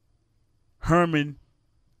Herman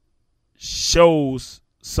shows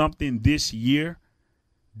something this year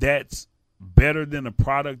that's better than the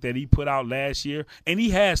product that he put out last year, and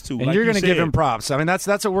he has to. And you're going to give him props. I mean, that's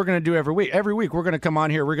what we're going to do every week. Every week we're going to come on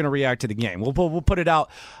here. We're going to react to the game. We'll put it out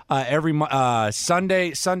every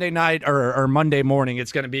Sunday night or Monday morning.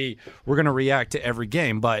 It's going to be, we're going to react to every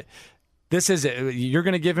game, but. This is it. You're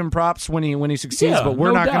going to give him props when he succeeds, but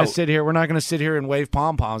we're not going to sit here. We're not going to sit here and wave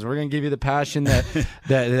pom poms. We're going to give you the passion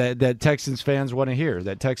that Texans fans want to hear.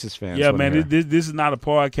 That Texas fans. Yeah, man. This is not a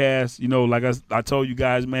podcast. Like I told you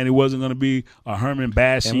guys, man, it wasn't going to be a Herman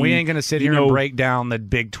bashing. And we ain't going to sit here and break down the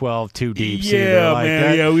Big 12 too deep. Yeah,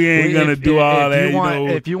 man. Yeah, we ain't going to do all that.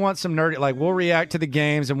 If you want some nerdy, we'll react to the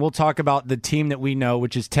games and we'll talk about the team that we know,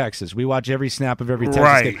 which is Texas. We watch every snap of every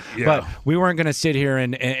Texas game. Yeah. But we weren't going to sit here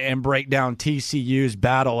and break down TCU's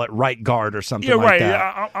battle at right guard or something like that.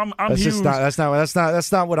 Yeah, I'm that's huge. That's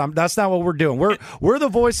not what we're doing. We're the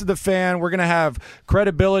voice of the fan. We're gonna have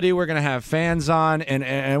credibility. We're gonna have fans on, and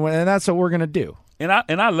that's what we're gonna do. And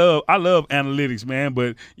I love analytics, man.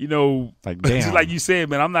 But just like you said,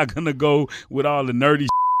 man, I'm not gonna go with all the nerdy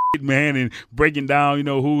shit, man, and breaking down,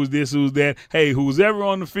 who's this, who's that. Hey, who's ever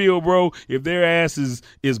on the field, bro? If their ass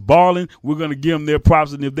is balling, we're gonna give them their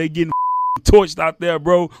props, and if they getting torched out there,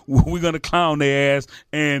 bro, we're going to clown their ass.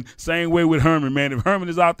 And same way with Herman, man. If Herman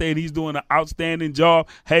is out there and he's doing an outstanding job,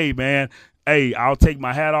 hey, man, I'll take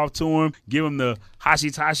my hat off to him, give him the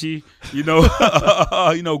hashitashi,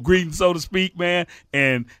 greeting, so to speak, man.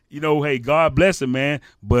 And, hey, God bless him, man.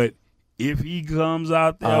 But if he comes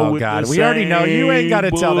out there with the we already know. You ain't got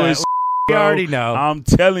to tell that. We already know. I'm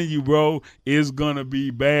telling you, bro, it's going to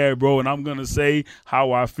be bad, bro, and I'm going to say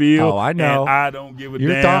how I feel. Oh, I know. And I don't give a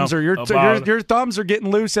your damn. Your thumbs are getting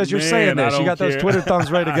loose as you're saying this. You got those Twitter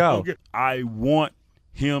thumbs ready to go. I want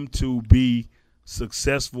him to be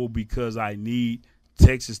successful because I need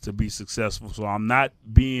Texas to be successful. So I'm not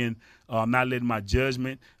letting my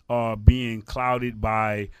judgment being clouded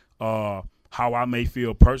by how I may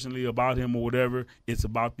feel personally about him or whatever. It's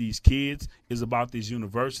about these kids. It's about this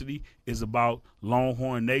university. It's about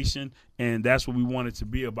Longhorn Nation, and that's what we want it to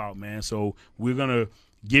be about, man. So we're going to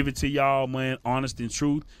give it to y'all, man, honest and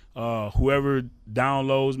truth. Whoever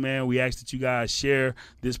downloads, man, we ask that you guys share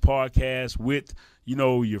this podcast with,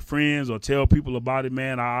 your friends or tell people about it,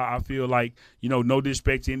 man. I feel like, no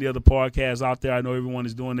disrespect to any other podcasts out there. I know everyone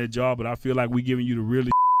is doing their job, but I feel like we're giving you the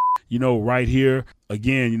really right here.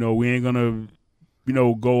 Again, we ain't going to,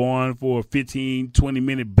 go on for a 15,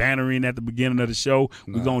 20-minute bannering at the beginning of the show.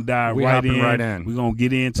 We're going to dive right in. We're going to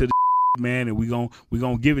get into the man, and we're going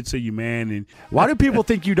to give it to you, man. And why do people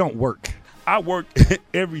think you don't work? I work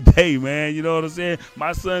every day, man. You know what I'm saying?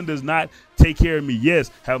 My son does not take care of me. Yes,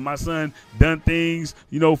 have my son done things,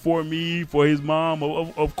 for me, for his mom?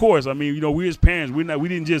 Of course. I mean, we as parents, we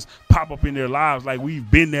didn't just pop up in their lives. Like, we've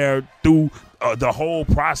been there through the whole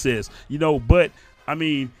process, But I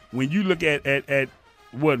mean, when you look at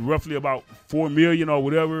what, roughly about $4 million or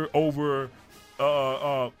whatever over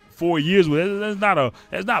 4 years,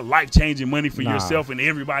 that's not life-changing money for yourself and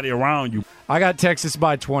everybody around you. I got Texas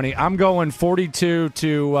by 20. I'm going 42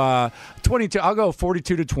 to 22. I'll go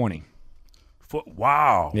 42 to 20.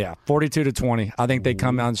 Wow. Yeah, 42 to 20. I think they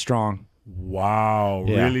come on strong. Wow,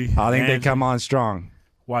 yeah, really? I think they come on strong.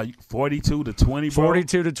 Wow, 42 to 20, bro?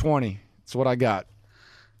 42 to 20. That's what I got.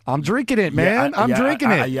 I'm drinking it, man. I'm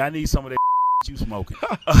drinking it. I need some of that you smoking.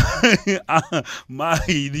 You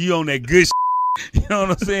on that good you know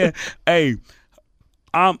what I'm saying? Hey,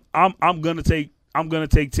 I'm gonna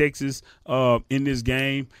take Texas in this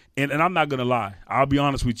game, and I'm not gonna lie. I'll be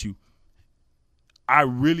honest with you. I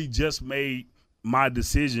really just made my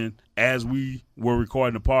decision as we were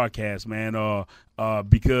recording the podcast, man,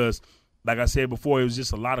 because like I said before, it was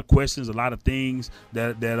just a lot of questions, a lot of things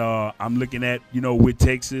that I'm looking at, with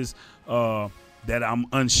Texas that I'm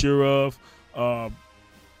unsure of.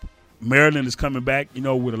 Maryland is coming back,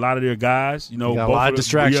 with a lot of their guys. Got a lot of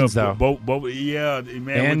distractions, though. Both, man.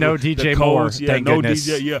 And no DJ Moore. Thank goodness.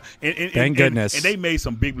 DJ, yeah. And, Thank goodness. And they made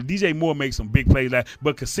some big. DJ Moore made some big plays,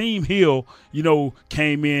 but Kasim Hill,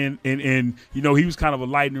 came in and he was kind of a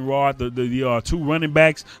lightning rod. The two running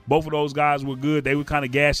backs, both of those guys were good. They were kind of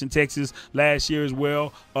gashing Texas last year as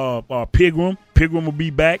well. Pigram will be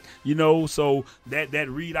back, so that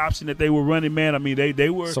read option that they were running, man. I mean, they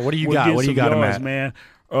were. So what do you got? What do you got, yards, man?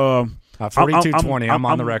 42-20. I'm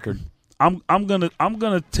on the record. I'm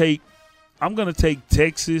gonna take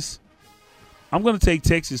Texas. I'm gonna take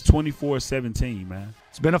Texas 24-17, man.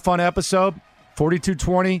 It's been a fun episode.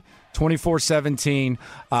 42-20, 24-17.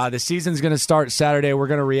 The season's going to start Saturday. We're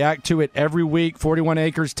going to react to it every week. 41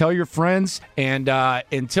 Acres. Tell your friends. And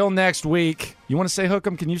until next week, you want to say hook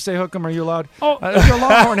 'em? Can you say hook 'em? Are you allowed? Oh. You're a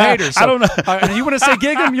Longhorn hater. So, I don't know. You want to say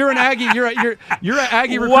gig 'em? You're an Aggie. You're an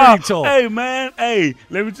Aggie recruiting wow. tool. Hey, man. Hey,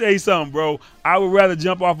 let me tell you something, bro. I would rather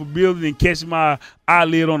jump off a building and catch my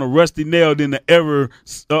eyelid on a rusty nail than to ever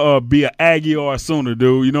be an Aggie or a Sooner,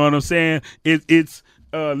 dude. You know what I'm saying? It's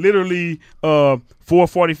literally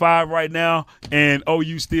 4:45 right now, and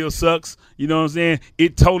OU still sucks. You know what I'm saying?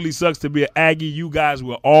 It totally sucks to be an Aggie. You guys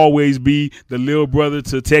will always be the little brother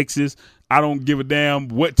to Texas. I don't give a damn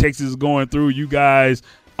what Texas is going through. You guys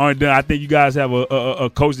aren't done. I think you guys have a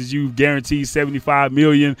coach that you guaranteed $75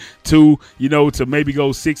 million to, to maybe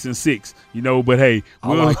go 6-6. But hey,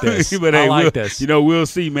 I like this. We'll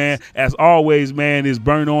see, man. As always, man, it's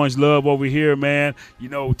burnt orange love over here, man.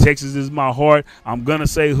 Texas is my heart. I'm gonna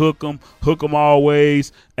say hook 'em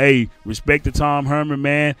always. Hey, respect to Tom Herman,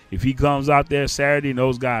 man. If he comes out there Saturday and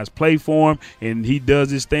those guys play for him and he does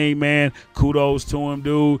his thing, man, kudos to him,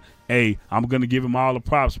 dude. Hey, I'm going to give him all the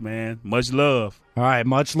props, man. Much love. All right,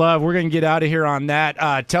 much love. We're going to get out of here on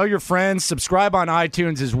that. Tell your friends. Subscribe on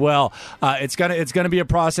iTunes as well. It's gonna be a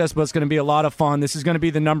process, but it's going to be a lot of fun. This is going to be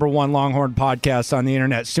the #1 Longhorn podcast on the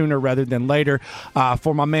internet sooner rather than later.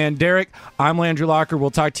 For my man Derrick, I'm Landry Locker. We'll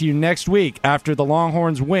talk to you next week after the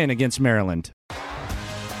Longhorns win against Maryland.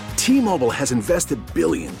 T-Mobile has invested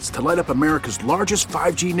billions to light up America's largest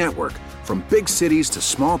 5G network, from big cities to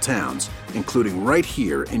small towns, including right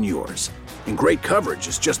here in yours. And great coverage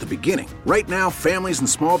is just the beginning. Right now, families and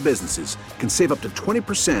small businesses can save up to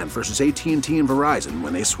 20% versus AT&T and Verizon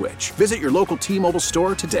when they switch. Visit your local T-Mobile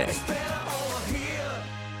store today.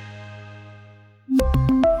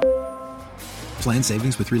 Plan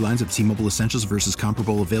savings with 3 lines of T-Mobile Essentials versus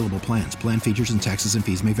comparable available plans. Plan features and taxes and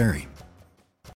fees may vary.